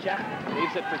by a check.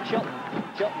 Leaves it for Chilton.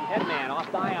 Chilton, headman, off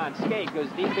Dion's skate, goes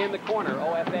deep in the corner,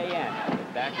 OFA end.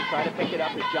 Back to try to pick it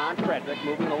up is John Frederick,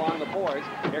 moving along the boards.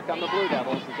 Here come the Blue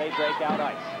Devils as they break out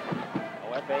ice.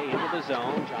 OFA into the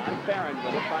zone. John Farron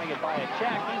with it, trying to get by a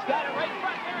check. He's got it right in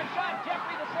front there. Shot.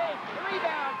 Jeffrey the save. The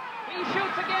rebound. He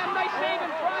shoots again. Nice save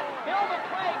in front. Bill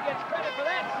McQuaig gets credit for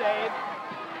that save.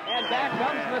 And back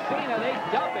comes Massena. They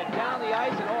dump it down the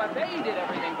ice, and OFA did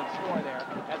everything but score there.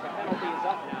 As the penalty is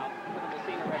up now for the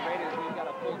Massena Red Raiders, we've got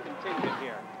a full contingent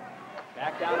here.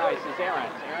 Back down ice is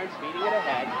Ahrens. Ahrens feeding it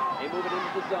ahead. They move it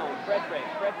into the zone. Frederick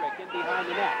in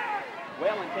behind the net.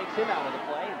 Whalen takes him out of the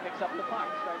play and picks up the puck.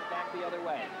 Starts back the other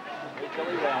way. Here's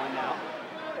Billy Whalen now.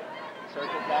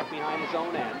 Circles back behind his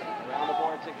own end. Around the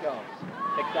boards it goes.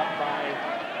 Picked up by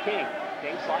King.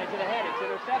 King slides it ahead. It's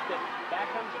intercepted.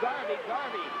 Back comes Garvey.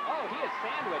 Oh, he is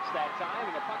sandwiched that time,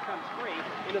 and the puck comes free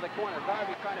into the corner.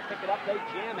 Garvey trying to pick it up. They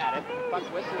jam at it. Puck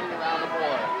whistling around the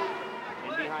boards.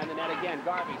 In behind the net again.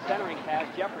 Garvey centering pass.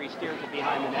 Jeffrey steers it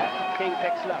behind the net. King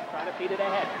picks it up, trying to feed it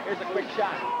ahead. Here's a quick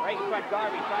shot. Right in front.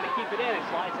 Garvey trying to keep it in and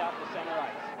slides out to center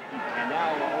ice. And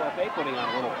now OFA putting on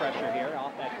a little pressure here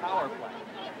off that power play.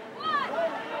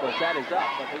 Of course, that is up,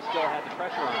 but they still had the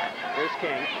pressure on it. Here's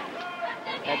King.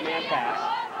 Headman pass.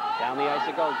 Down the ice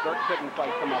it goes. Burke couldn't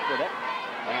quite come up with it.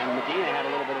 And Medina had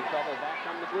a little bit of trouble. Back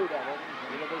from the Blue Devils.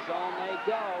 Into the zone they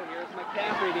go. Here's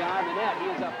McCaffrey behind the net. He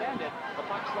is upended. The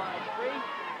puck slides free.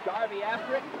 Garvey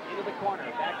after it. Into the corner.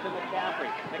 Back to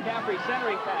McCaffrey. McCaffrey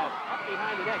centering pass. Up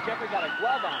behind the net. Jeffrey got a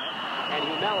glove on it. And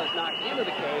Hummel is knocked into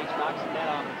the cage. Knocks the net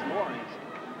off its moorings.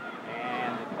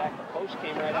 And in fact, the post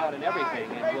came right out and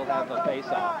everything. And we'll have a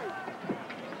face-off.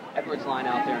 Edwards line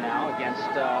out there now against,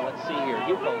 let's see here,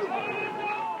 Hugo's line.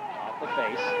 Off the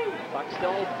face. Puck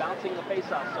still bouncing the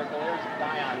face-off circle. There's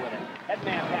Dion with it.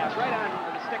 Headman pass right on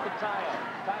the stick of Tile.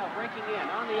 Tile breaking in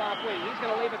on the off wing. He's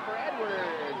going to leave it for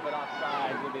Edwards, but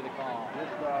offside would be the call.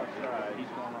 Just offside. He's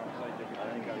going offside.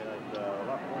 I think on his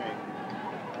left wing.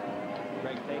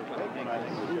 Greg Takeman, I think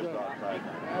was just offside.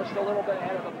 Just a little bit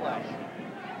ahead of the play.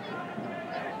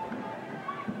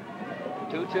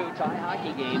 2-2 tie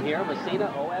hockey game here.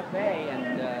 Massena, OFA,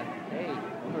 and hey,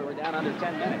 we're down under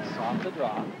 10 minutes off the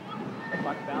draw. The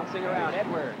puck bouncing around.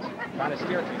 Edwards trying to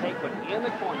steer it to Takeman in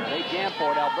the corner. They jam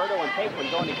for it. Alberto and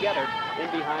Takeman going together in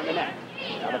behind the net.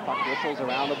 Now the puck whistles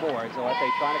around the boards. OFA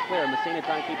trying to clear. Massena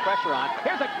trying to keep pressure on.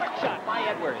 Here's a quick shot by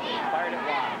Edwards. Fired it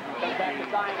wide. Comes back to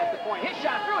Dion at the point. His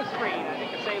shot through a screen. I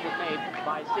think the save was made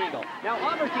by Siegel. Now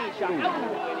Albertine shot.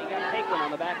 Oh, and he got Takeman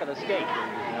on the back of the skate.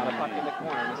 Now the puck in the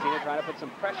corner. Massena trying to put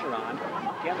some pressure on.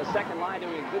 Again, the second line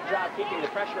doing a good job keeping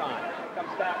the pressure on.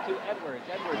 Comes back to Edwards.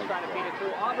 Edwards trying to feed it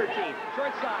through Albertine.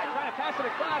 Short side. Trying to pass it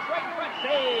across. Right in front.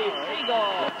 Save.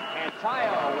 Siegel. And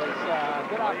Tile was a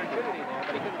good opportunity there,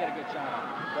 but he couldn't get a good shot on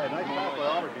it. Right, nice pass by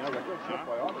Albertine. That was a good shift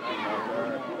by Albertine.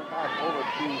 He the pass over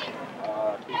to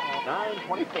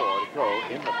 9:24 to go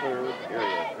in the third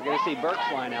period. We're going to see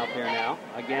Burke's line out there now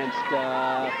against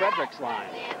Frederick's line.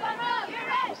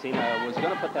 Massena was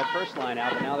going to put that first line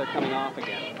out, but now they're coming off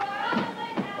again.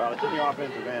 Well, it's in the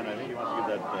offensive end. I think he wants to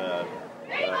give that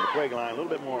McQuaig line a little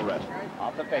bit more rest.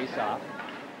 Off the face-off.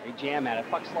 They jam at it.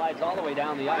 Puck slides all the way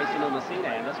down the ice into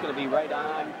Massena, and that's going to be right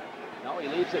on. No, he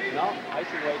leaves it. No,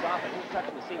 icing ways off. I think he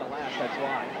touched Massena last. That's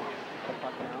why. The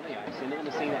puck down the ice into the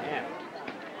Massena end.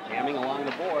 Jamming along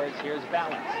the boards. Here's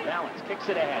Valance. Valance kicks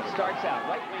it ahead. Starts out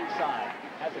right wing side.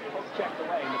 Has it poke checked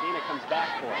away. Medina comes back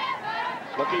for it.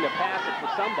 Looking to pass it for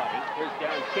somebody. Here's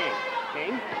Darren King.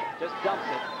 King just dumps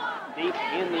it deep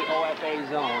in the OFA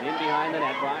zone. In behind the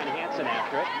net. Brian Hansen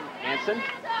after it. Hansen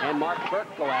and Mark Burke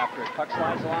go after it. Puck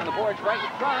slides along the boards right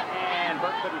in front, and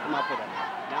Burke couldn't come up with it.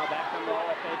 Now back from the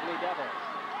OFA Blue Devils.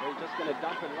 They're just going to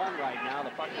dump and run right now. The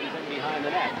puck comes in behind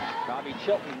the net. Bobby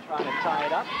Chilton trying to tie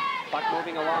it up. Puck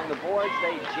moving along the boards.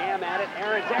 They jam at it.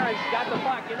 Ahrens got the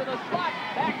puck into the slot.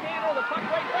 Backhander, the puck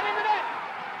right in the net.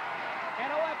 And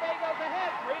OFA goes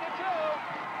ahead, 3-2.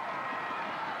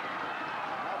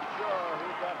 Not sure who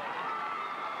got it.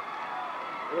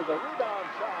 It was a rebound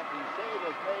shot. The save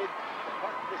was made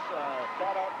puck just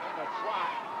shot out in the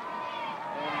slot.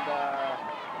 And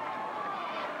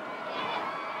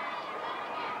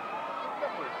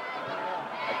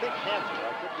I think Hansen,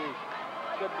 I could be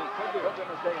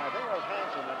mistaken. I think it was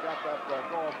Hansen that got that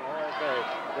goal for OFA.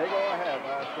 They go ahead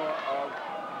by a score of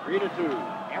 3-2.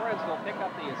 Ahrens will pick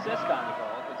up the assist on the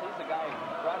goal because he's the guy who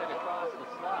brought it across the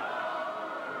slot.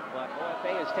 But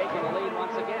OFA is taking the lead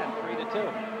once again, 3-2.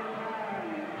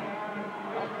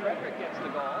 Well, Frederick gets the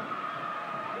goal.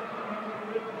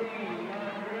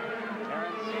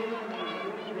 Ahrens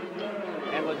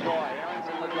and LaJoy. Ahrens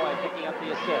and LaJoy picking up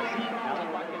the assist. Now the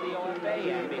puck in the OFA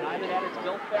end. Behind the net, it's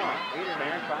Bill Farron.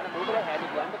 Farron trying to move it ahead to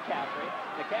Glenn McCaffrey.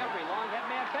 McCaffrey, long head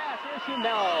man pass. Here's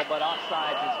Humel, but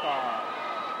offside is called.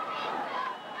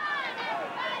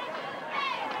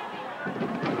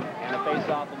 And a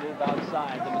face-off will move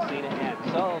outside the Massena end.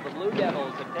 So the Blue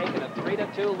Devils have taken a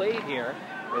 3-2 lead here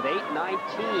with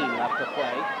 8:19 left to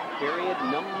play. Period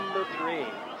number 3.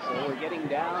 So we're getting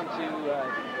down to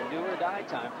do or die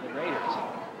time for the Raiders.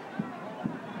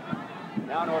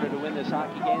 Now in order to win this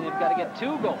hockey game, they've got to get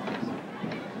 2 goals.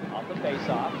 Off the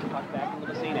face-off, puck back in the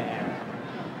Massena end.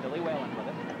 Billy Whalen with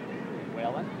it.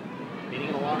 Whalen beating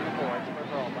it along the boards for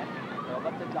Hurlbut.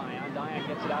 Hurlbut to Dion. Dion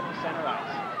gets it out to center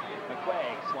ice.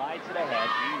 McQuaig slides it ahead,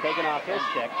 taken off his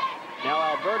stick.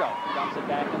 Now Alberto dumps it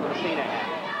back in the Massena end.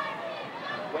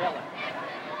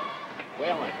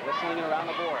 Whalen whistling it around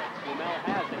the boards. Humel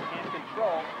has it, can't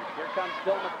control. Here comes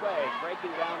Bill McQuaig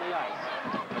breaking down the ice.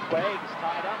 McQuaig's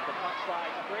tied up, the puck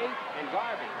slides free, and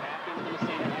Garvey back into the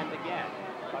Massena end again.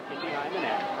 Puck in behind the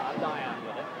net. Tom Dion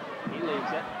with it. He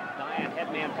leaves it. Dion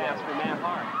headman pass for Matt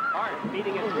Hart. Hart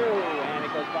feeding it through, and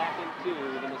it goes back into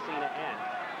the Massena end.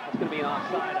 That's going to be an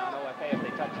offside on OFA if they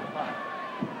touch the puck.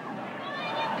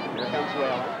 Here comes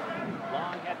Whalen.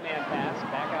 Long headman pass,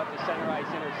 back out to center ice,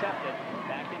 intercepted.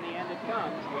 Back in the end it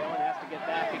comes. Whalen has to get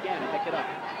back again and pick it up.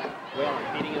 Whalen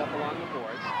beating it up along the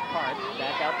boards. Hart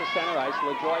back out to center ice.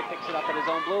 LaJoy picks it up at his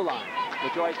own blue line.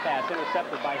 LaJoy's pass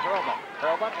intercepted by Hurlbut.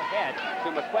 Hurlbut ahead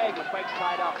to McQuaig. McQuaig's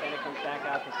tied up and it comes back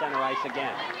out to center ice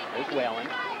again. There's Whalen.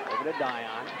 Over to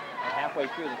Dion.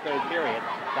 Halfway through the 3rd period.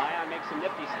 Dion makes some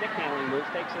nifty stick handling moves,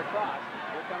 takes it across.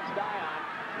 Here comes Dion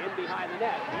in behind the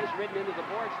net. He's ridden into the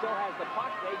board, still has the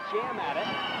puck. They jam at it,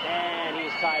 and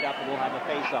he's tied up, and we'll have a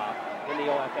face-off in the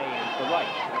OFA end to right.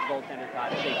 Our goaltender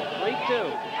Todd Siegel.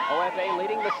 3-2. OFA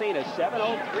leading Massena.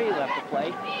 7:03 left to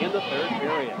play in the 3rd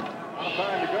period. Not a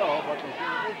time to go, but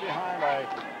Massena is behind by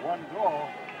 1 goal.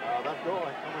 That goal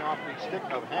coming off the stick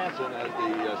of Hansen as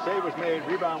the save was made.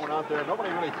 Rebound went out there. Nobody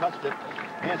really touched it.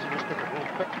 Hansen just took a little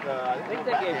quick. I think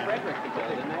they gave Frederick the goal,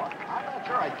 didn't they? I'm not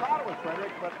sure. I thought it was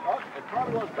Frederick, but it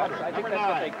probably was Frederick. I think that's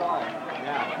what they call it.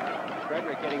 Yeah,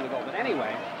 Frederick getting the goal. But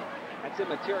anyway, that's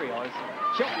immaterial. As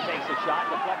Chilton takes a shot,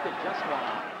 deflected just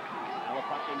wide. Now the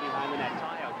puck in behind the net.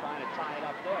 Tayo trying to tie it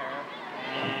up there.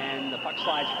 And the puck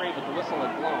slides free, but the whistle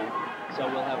had blown. So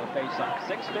we'll have a face-off.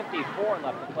 6:54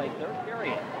 left to play, 3rd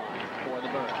period for the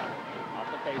Birds.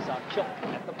 Off the face-off,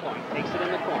 Chilton at the point. Takes it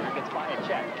in the corner, gets by a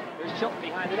check. There's Chilton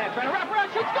behind the net, trying to wrap around,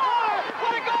 shoots, score!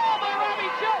 What a goal by Robbie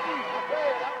Chilton!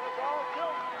 Okay, that was all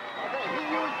Chilton. Okay, he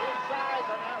used his size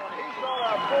on that one. He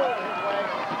sort of pulled his way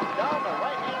down the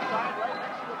right-hand side, right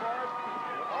next to the board.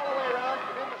 Went all the way around,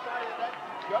 from in the side of the net,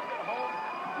 jumped it home.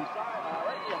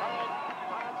 Right behind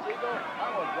Todd Siegel.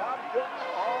 That was Rob Chilton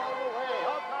all the way.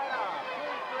 Up right on.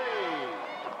 2-3.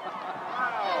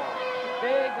 Wow.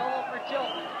 Big goal for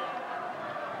Chilton.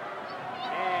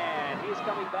 And he's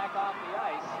coming back off the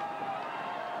ice.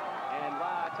 And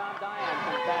Tom Dion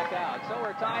comes back out. So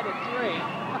we're tied at 3.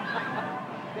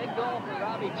 Big goal for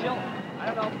Robbie Chilton. I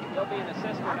don't know if there'll be an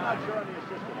assist or I'm not. not sure on the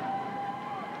assist.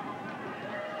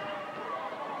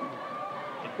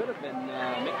 It could have been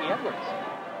Mickey Edwards.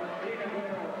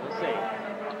 We'll see.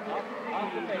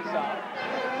 Off the face-off.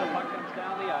 The puck comes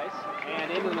down the ice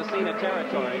and into the Massena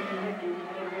territory.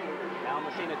 Now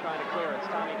Massena trying to clear. It's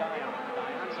Tommy Dion.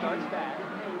 Dion starts back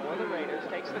for the Raiders.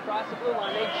 Takes it across the blue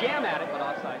line. They jam at it, but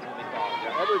offsides will be called.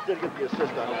 Yeah, Edwards did get the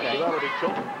assist on that. That would be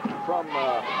Chilton from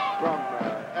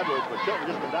Edwards, but Chilton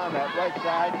just went down that right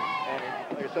side. And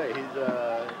like I say, he's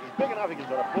big enough. He can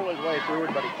sort of pull his way through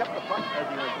it, but he kept the puck as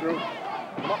he went through.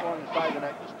 Come up along the side of the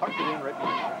net, just tucked it in right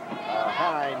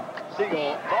behind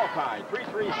Siegel. Ball tied.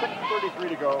 3-3, 6:33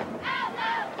 to go.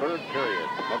 3rd period.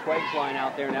 McQuaig's line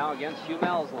out there now against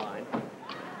Humel's line.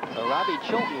 So Robbie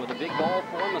Chilton with a big goal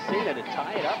for Massena to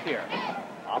tie it up here.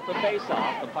 Off the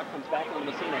face-off, the puck comes back into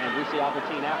Massena and Lucy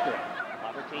Albertine after it.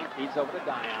 Albertine feeds over to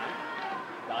Dion.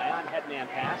 Dion headman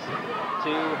pass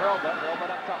to Hurlbut.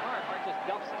 Hurlbut up to Hart. Hart just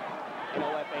dumps it. in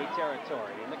OFA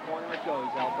territory. In the corner it goes.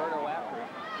 Alberto after it.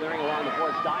 Clearing along the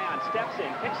boards. Dion steps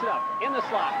in, picks it up in the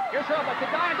slot. Here's Hurlbut to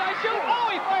Dion. Dion shoot. Oh,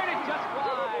 he fired it just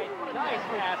wide. Nice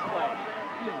pass play.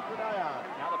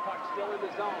 Now the puck still in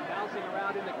the zone, bouncing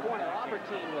around in the corner.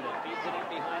 Albertine with it, feeds it in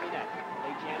behind the net.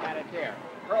 They jam at it there.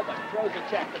 Hurlbut throws a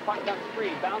check. The puck comes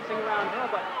free, bouncing around.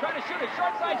 Hurlbut trying to shoot a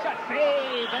short side shot.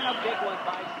 Save, and a big one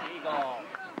by Siegel.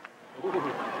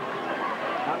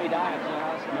 Tommy Dion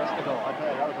just missed the goal. I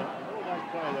tell you, that was a really nice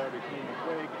play there between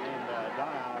McQuaig and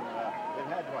Dion. They've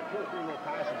had, what, 2 or 3 little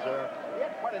passes there. He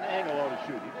had quite an angle though to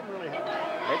shoot. He didn't really have.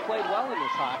 They played well in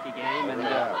this hockey game, and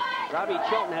Robbie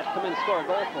Chilton had to come in and score a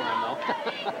goal for him, though.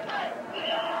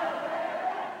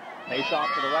 Face off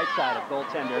to the right side of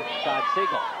goaltender Todd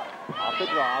Siegel. Off the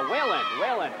draw,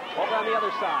 Whalen over on the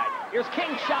other side. Here's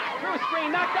King's shot, through a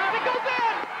screen, knocked out, it goes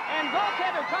in! And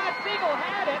goaltender Todd Siegel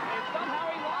had it, and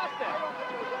somehow he lost it. I don't think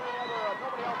there was any other,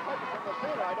 nobody else touched it from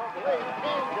Massena, I don't believe.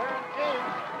 Darren King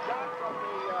shot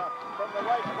from the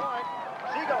right point.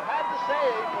 Siegel had the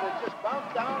save, but it just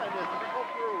bounced down and just trickled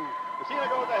through. Massena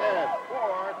goes ahead,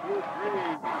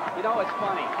 4-3. You know, it's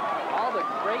funny. All the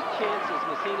great chances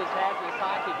Massena's had in this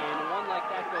hockey game, and one like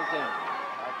that goes in.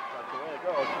 That's the way it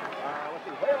goes. Let's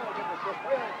see, Whalen will get the assist.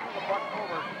 Whalen threw the puck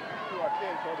over to our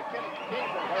King, so the King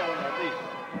from Whalen at least.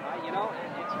 You know,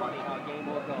 it's funny how a game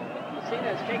will go. But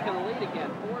Massena has taken the lead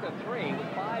again, 4-3,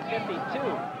 with 5:52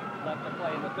 left to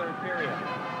play in the third period.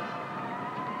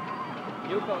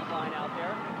 Yuko's line out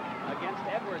there against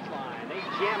Edwards' line. They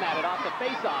jam at it off the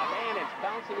face-off, and it's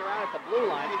bouncing around at the blue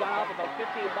line. He got off about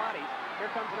 15 bodies.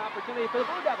 Here comes an opportunity for the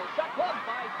Blue Devils. Shot gloved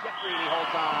by Jeffrey, and he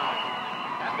holds on.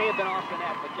 That may have been off the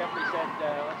net, but Jeffrey said,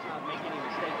 let's not make any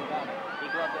mistake about it. He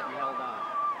gloved it and held on.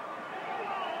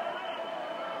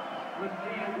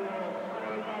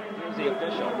 Here's the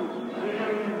official.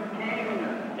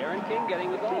 Darren King getting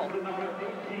the goal.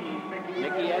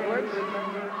 Mickey Edwards.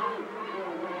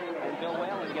 And Bill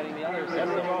Whalen getting the other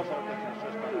assist.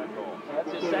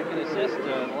 That's his second assist.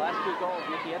 The last 2 goals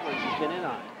Mickey Edwards has been in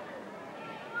on.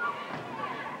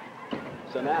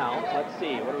 So now, let's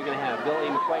see, what are we going to have?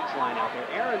 Billy McQuaig's line out there.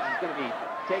 Aarons is going to be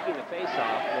taking the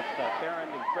face-off with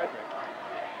Farron and Frederick,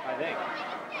 I think.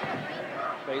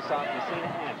 Face-off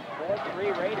Massena and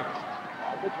 4-3 Raiders.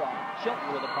 Off the draw.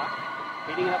 Chilton with the puck.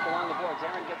 Feeding it up along the boards.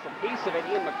 Aaron gets a piece of it.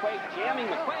 Ian McQuaig jamming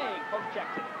McQuaig. Poke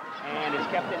checks it. And is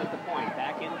kept in at the point.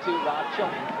 Back into Rob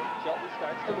Chilton. Chilton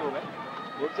starts to move it.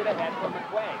 Moves it ahead for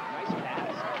McQuaig. Nice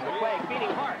pass. McQuaig feeding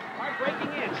Hart. Hart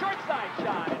breaking in. Short side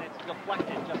shot. And it's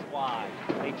deflected just wide.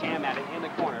 They jam at it in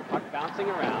the corner. Puck bouncing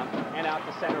around. And out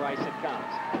to center ice it comes.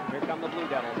 Here come the Blue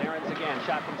Devils. Aaron's again.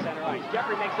 Shot from center ice.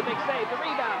 Jeffrey makes a big save. The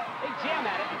rebound. They jam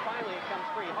at it. And finally it comes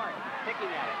free. Hart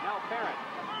picking at it. Now Farron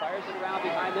fires it around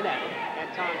behind the net. And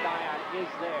Tom Dion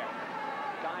is there.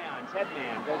 Dion's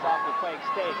headman goes off McQuaig's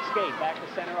skate back to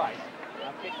center ice. Now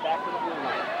kicked back to the blue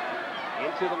line.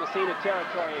 Into the Massena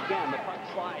territory again. The puck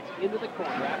slides into the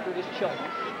corner after this Chilton.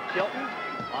 Chilton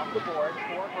off the board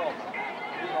for Hurlbut.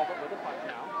 Hurlbut with the puck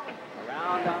now.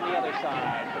 Around on the other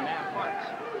side for Matt Hart.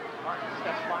 Hart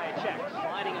steps by a check,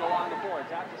 sliding it along the boards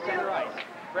out to center ice.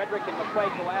 Frederick and McQuaig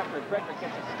go after it. Frederick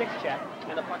gets a stick check,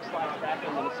 and the puck slides back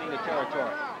into Massena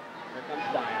territory. Here comes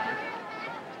Dion.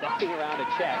 Stepping around a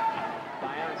check.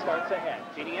 Dion starts ahead,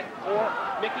 feeding it for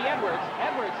Mickey Edwards.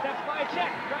 Edwards steps by a check,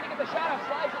 trying to get the shot off,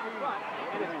 slides it in front,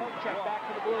 and it's poke check back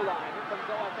to the blue line. Here comes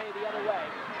OFA the other way,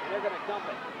 and they're going to dump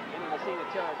it into Massena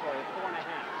territory at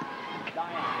 4.5.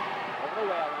 Dion over to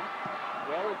Whalen.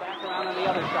 Whalen back around on the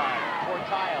other side for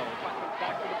Tile. Puck comes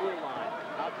back to the blue line.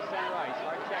 Out to center ice.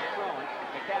 Hard check thrown.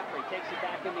 McCaffrey takes it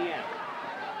back in the end.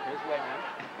 Here's Whalen.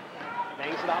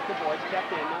 Bangs it off the boards,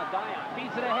 kept in. Now Dion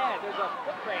feeds it ahead. There's a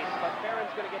foot race, but Farron's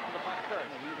going to get to the puck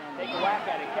first. Take a whack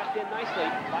at it. Kept in nicely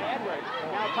by Edwards.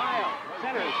 Now Tile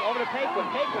centers over to Paquin.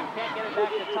 Paquin can't get it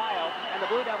back to Tile, and the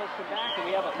Blue Devils come back, and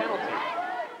we have a penalty.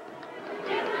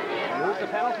 Who's the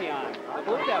penalty on? The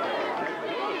Blue Devils.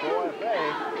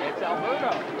 It's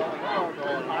Alberto going out.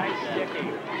 High sticky.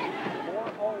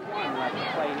 4:01 left to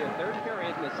play here. Third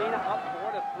period. Massena up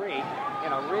 4-3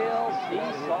 in a real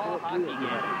seesaw hockey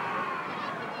game.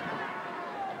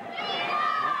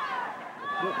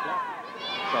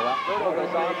 So Alberto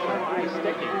goes out for high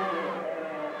sticking.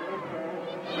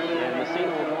 And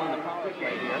Massena will go on the power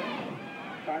play here.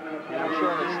 And I'm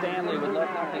sure that Stanley would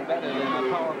love nothing better than a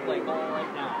power play goal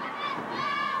right now.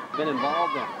 Been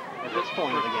involved in at this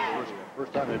point of the game.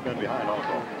 First time they've been behind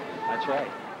also. That's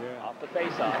right. Yeah. Off the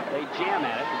face-off. They jam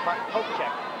at it. The puck poke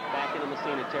check back into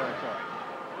Massena territory.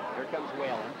 Here comes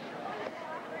Whalen.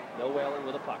 No Whalen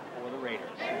with a puck for the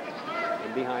Raiders.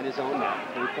 In behind his own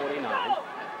net. 3:49.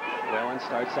 Whalen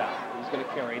starts out. He's going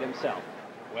to carry it himself.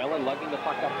 Whalen lugging the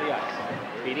puck up the ice.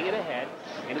 Feeding it ahead.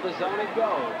 Into the zone it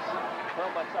goes.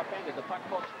 Hurlbutt's upended. The puck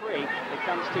pokes free. It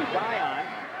comes to Dion.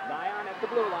 Dion at the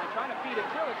blue line, trying to feed it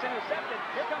through. It's intercepted.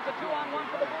 Here comes a 2-on-1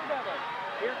 for the Blue Devils.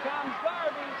 Here comes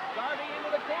Garvey. Garvey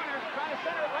into the corner, trying to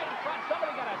center it right in front.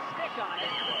 Somebody got a stick on it,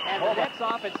 and the net's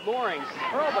off its moorings.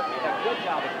 Hurlbutt made a good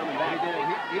job of coming back. He did.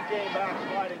 He came back,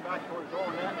 sliding back towards his own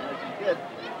end. As he did,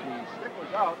 the stick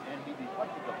was out, and he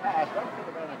deflected the pass. That could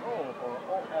have been a goal for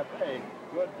OFA.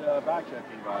 Good back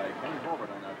checking by Kenny Hobart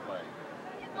on that play.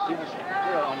 Massena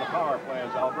still on the power play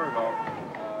as Alberto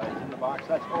is in the box.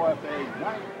 That's OFA's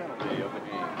 9th penalty of the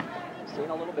game.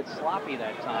 Massena a little bit sloppy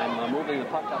that time, moving the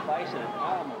puck up ice, and it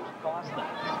almost cost them.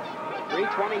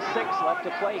 3:26 left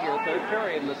to play here, third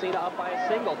period. Massena up by a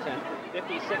singleton.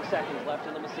 56 seconds left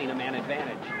in the Massena man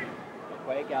advantage.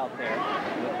 McQuaig out there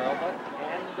with Hurlbutt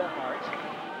and Hart.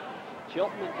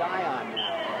 Chilton and Dion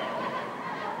now.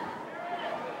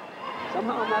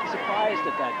 Somehow I'm not surprised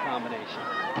at that combination.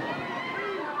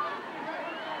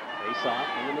 Face off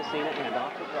in the Massena end,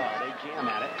 off the draw. They jam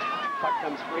at it. Puck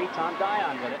comes free. Tom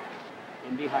Dion with it.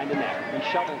 In behind the net. He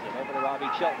shovels it over to Robbie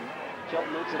Chilton.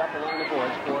 Chilton moves it up along the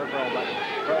boards for Hurlbutt.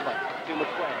 Hurlbutt to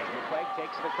McQuaig. McQuaig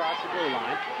takes it across the blue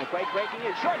line. McQuaig breaking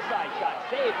in. Short side shot.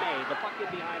 Save made. The puck in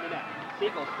behind the net.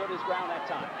 Siegel stood his ground that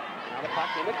time. Now the puck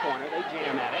in the corner. They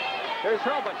jam at it. There's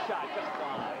Hurlbutt's shot. Just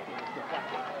wide. It was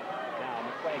deflected. Now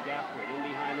McQuaig after it. In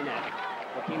behind the net.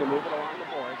 Looking to move it along the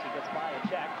boards. He gets by a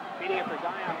check. Feeding it for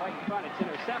Dion right in front. It's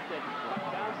intercepted. Puck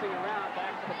bouncing around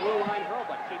back to the blue line.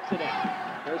 Hurlbutt keeps it in.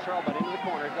 There's Hurlbutt into the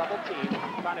corner. Double team.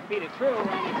 Trying to feed it through.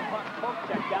 And it's puck poke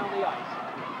check down the ice.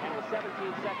 And with 17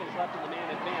 seconds left in the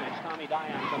man advantage, Tommy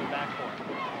Dion coming back for it.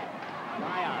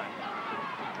 Dion.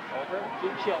 Over to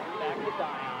Chilton. Back to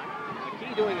Dion.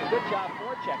 McKee doing a good job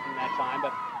forechecking that time,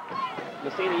 but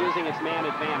Massena using its man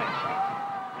advantage.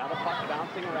 Now the puck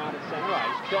bouncing around at center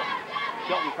ice.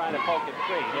 Chilton trying to poke it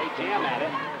free. They jam at it,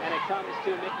 and it comes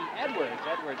to Mickey Edwards.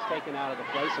 Edwards taken out of the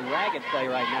play. Some ragged play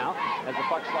right now as the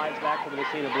puck slides back to the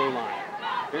Massena blue line.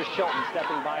 Here's Chilton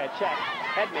stepping by a check.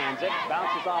 Headmans it,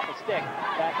 bounces off a stick.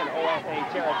 Back in OFA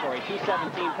territory.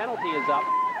 2:17 penalty is up.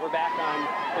 We're back on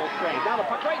full strength. Now the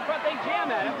puck right in front. They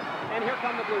jam at him, and here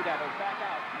come the Blue Devils back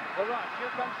out. The rush. Here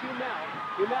comes Humel.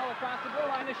 Humel across the blue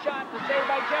line. The shot. The save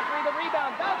by Jeffrey. The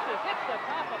rebound bounces. Hits the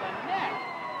top of the net.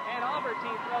 And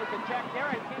Albertine throws a check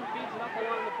there, and King feeds it up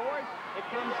along the boards. It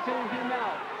comes to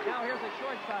Humel. Now here's a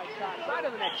short side shot. Side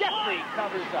of the net. Jeffrey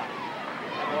covers up.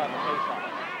 And we'll have a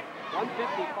face-off.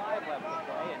 1:55 left to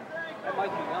play, and that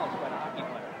Mike Humel is quite a hockey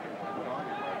player.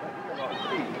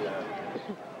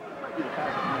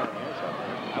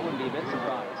 I wouldn't be a bit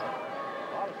surprised.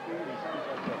 A lot of speed and sounds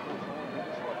like that first one. He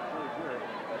just left through here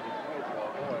as he plays for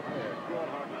OFA.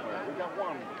 Good hockey player. We got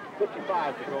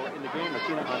 1:55 to go in the game.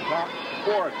 Massena on top.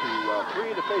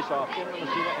 4-3 to face off in the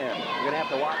Massena end. You're going to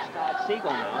have to watch Todd Siegel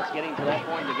now. It's getting to that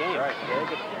point in the game. Right.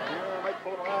 Might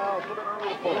pull it out a little bit early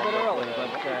to pull it. A little bit early,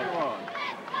 but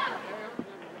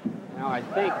now I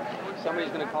think somebody's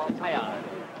going to call Dion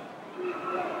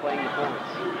playing the points.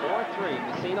 4-3,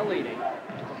 Massena leading.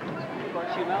 Of course,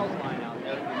 Humel's line out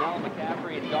there. Humel,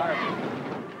 McCaffrey, and Garvey.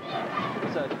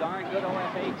 It's a darn good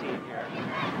OFA team here.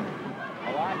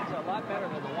 A lot better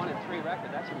than the 1-3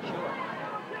 record, that's for sure.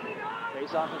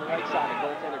 Face off to the right side of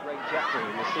goaltender Greg Jeffrey,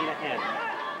 Massena end.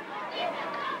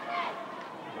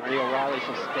 Marty O'Reilly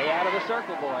shall stay out of the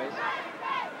circle, boys.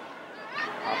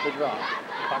 Off the draw.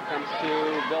 Puck comes to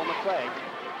Bill McQuaig.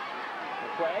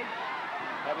 McQuaig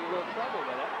having a little trouble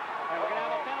with it. And we're going to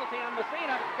have a penalty on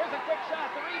Massena. Here's a quick shot,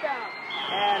 the rebound.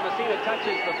 And Massena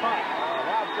touches the puck.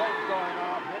 Rob Jones going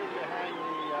off, hitting behind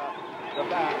the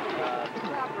back.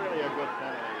 Not really a good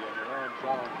penalty in your own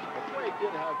zone. McQuaig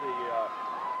did have the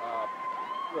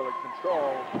really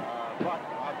control, but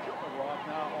Rob Jones off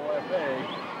now OFA.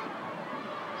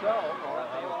 So,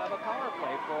 OFA will have a power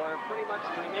play for pretty much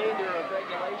the remainder of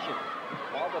regulation.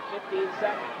 All but 15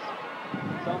 seconds.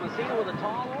 So Massena with a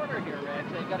tall order here, Reg.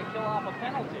 They've got to kill off a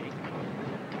penalty.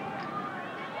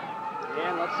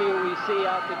 And let's see who we see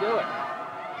out to do it.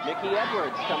 Mickey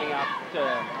Edwards coming out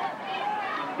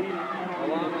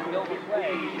along with Bill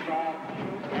McQuaig.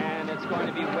 And it's going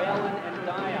to be Whalen and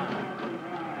Dion.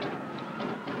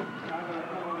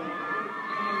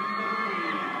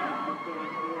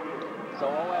 So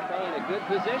OFA in a good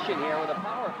position here with a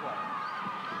power play.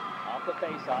 Off the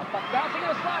face-off, but bouncing in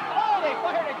a slot. Oh, they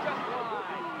fired it just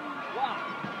wide. Wow.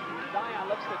 Dion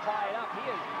looks to tie it up. He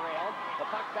is railed. The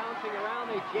puck bouncing around.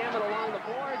 They jam it along the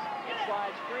boards. It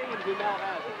slides free, and Humel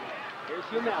has it. Here's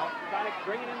Humel trying to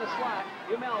bring it in the slot.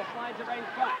 Humel slides it right in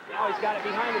front. Now he's got it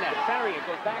behind the net. Centering it.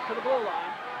 Goes back to the blue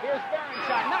line. Here's Barron's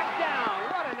shot, knocked down.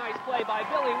 What a nice play by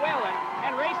Billy Whalen.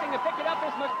 And racing to pick it up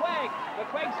is McQuaig.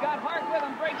 McQuaig's got Hart with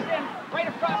him, breaks in right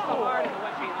across the heart and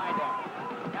went behind him.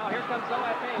 Now here comes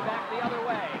OFA back the other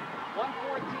way.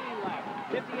 1:14 left.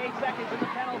 58 seconds in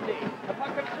the penalty. The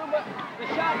puck comes through, the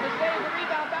shot, the save, the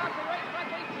rebound, bouncing right front.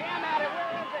 They jam at it.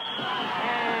 Where is it?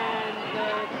 And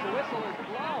the whistle is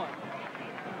blown.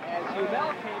 As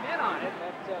Humel came in on it,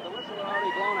 but the whistle had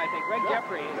already blown, I think. Greg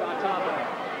Jeffrey is on top of it.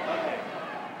 Okay.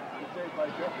 Good save by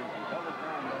Jeffrey. He held it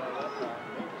down there. That's a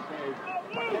big save.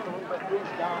 Puck gets a little bit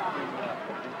loose down in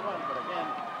front, but again,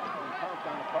 he pounced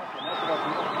on the puck, and that's about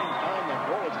the only time that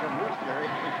goal has been loose, Gary.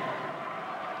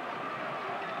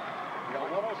 We got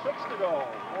 1:06 to go.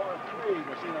 4-3.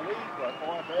 Massena lead, but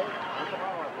OFA with the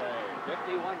power play.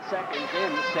 51 seconds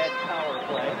in said power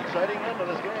play. Exciting end to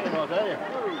this game, I'll tell you.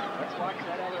 Let's watch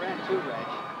that other end too, Reg,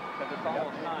 because it's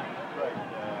almost time. That's right.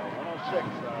 1:06.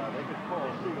 They could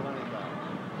pull Siegel anytime.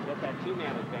 Get that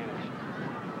two-man advantage.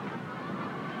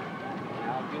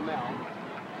 Now Humel.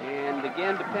 And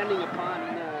again, depending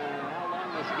upon how long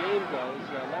this game goes,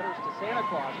 Letters to Santa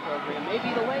Claus program may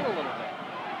be delayed a little bit.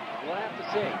 We'll have to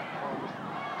see.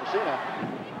 Massena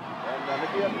and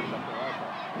Mickey Evans something like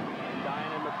that. And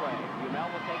Diane and McQuaig. Humel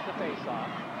will take the face-off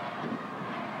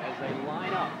as they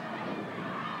line up.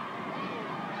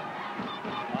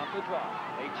 Off the draw.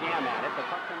 They jam at it. The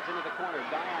puck comes into the corner.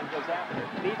 Diane goes after it.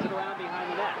 Feeds it around behind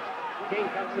the net. King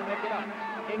comes to pick it up.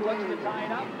 King looks to tie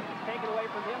it up. It's taken away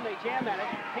from him. They jam at it.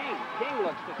 King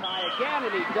looks to tie again,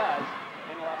 and he does.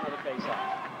 And we'll have another face-off.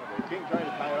 Okay, King trying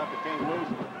to tie it up, but King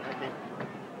loses.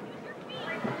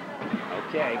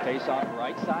 Okay, face-off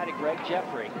right side of Greg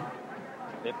Jeffrey.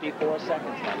 54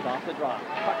 seconds left off the draw.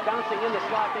 Puck bouncing in the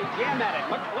slot. They jam at it.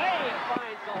 McQuaig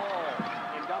finds the hole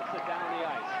and dumps it down the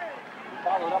ice. He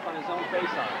followed up on his own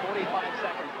face-off. 45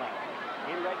 seconds left.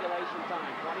 In regulation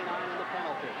time, 29 in the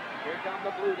penalty. Here come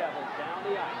the Blue Devils down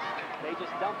the ice. They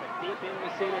just dump it deep in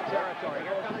Massena territory.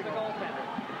 Here comes the goaltender.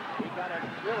 We've got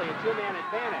really a two-man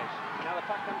advantage. Now the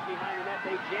puck comes behind the net.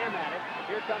 They jam at it.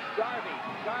 Here comes Garvey.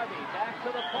 Garvey back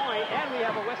to the point, and we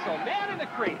have a whistle. Man in the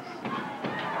crease.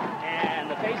 And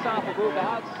the face-off will move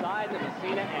outside the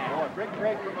Massena end. Oh, a big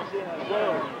break for Massena as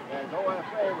well. As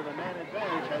OFA with a man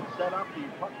advantage had set up the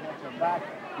puck nets and back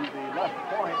to the left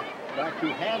point, back to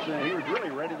Hansen. He was really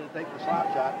ready to take the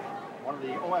slap shot. One of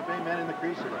the OFA men in the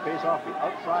crease, and the face-off the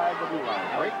outside the blue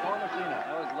line. Great for Massena.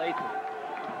 That was Lathan.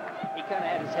 He kind of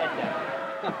had his head down.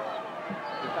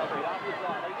 Recovery off the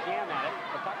draw. They jam at it.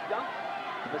 The puck dumps.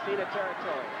 Massena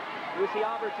territory. Lucy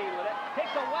Albertine with it.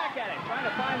 Takes a whack at it. Trying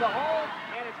to find the hole.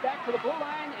 And it's back to the blue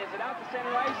line. Is it out to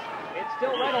center ice? It's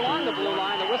still right along the blue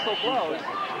line. The whistle blows.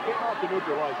 It came off the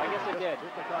neutral ice. I guess it did.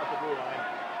 Just across the blue line.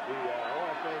 The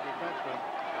OFA defenseman,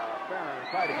 Farron,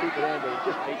 tried to keep it in, but it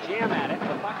just... They jam at it.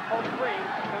 The puck pulls free.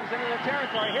 Comes into the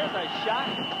territory. Here's a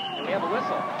shot. And we have a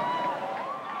whistle.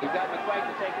 We've got McQuaig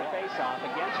to take the face-off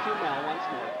against Humel once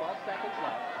more. 12 seconds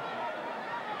left.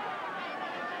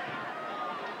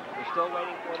 We're still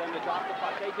waiting for them to drop the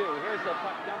puck. They do. Here's the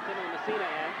puck dumped into the Massena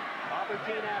end.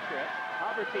 Albertine after it.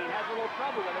 Albertine has a little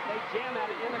trouble with it. They jam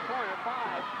at it in the corner.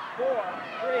 5, 4,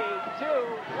 3,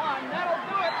 2, 1. That'll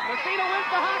do it. Massena wins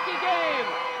the hockey game.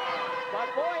 But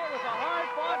boy, it was a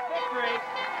hard-fought victory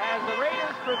as the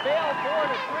Raiders prevailed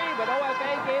 4-3, but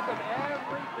OFA gave them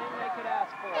everything they could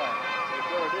ask for. They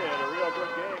sure did. A real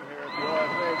good game here at the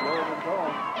OFA Golden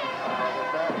Dome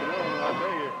this afternoon. And I'll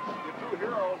tell you, your two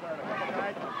heroes are a couple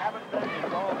guys who haven't been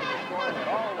involved in the scoring at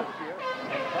all this year.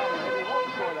 And probably maybe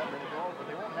won't score that many goals, but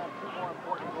they won't have two more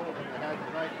important goals than they had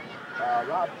tonight.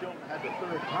 Rob Chilton had the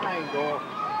third tying goal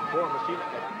for Massena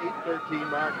at the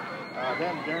 8:13 mark.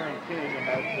 Then Darren King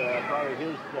had probably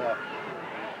his goal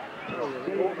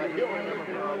that he'll remember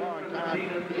for a long time.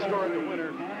 He scored the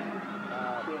winner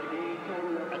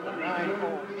at the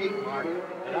 9:08 mark,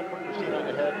 and that put Massena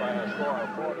ahead by a score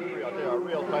of 4-3. I'll tell you, a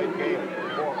real tight game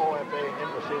for OFA in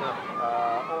Massena.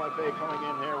 OFA coming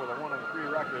in here with a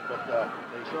 1-3 record, but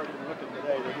they sure didn't look it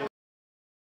today. They did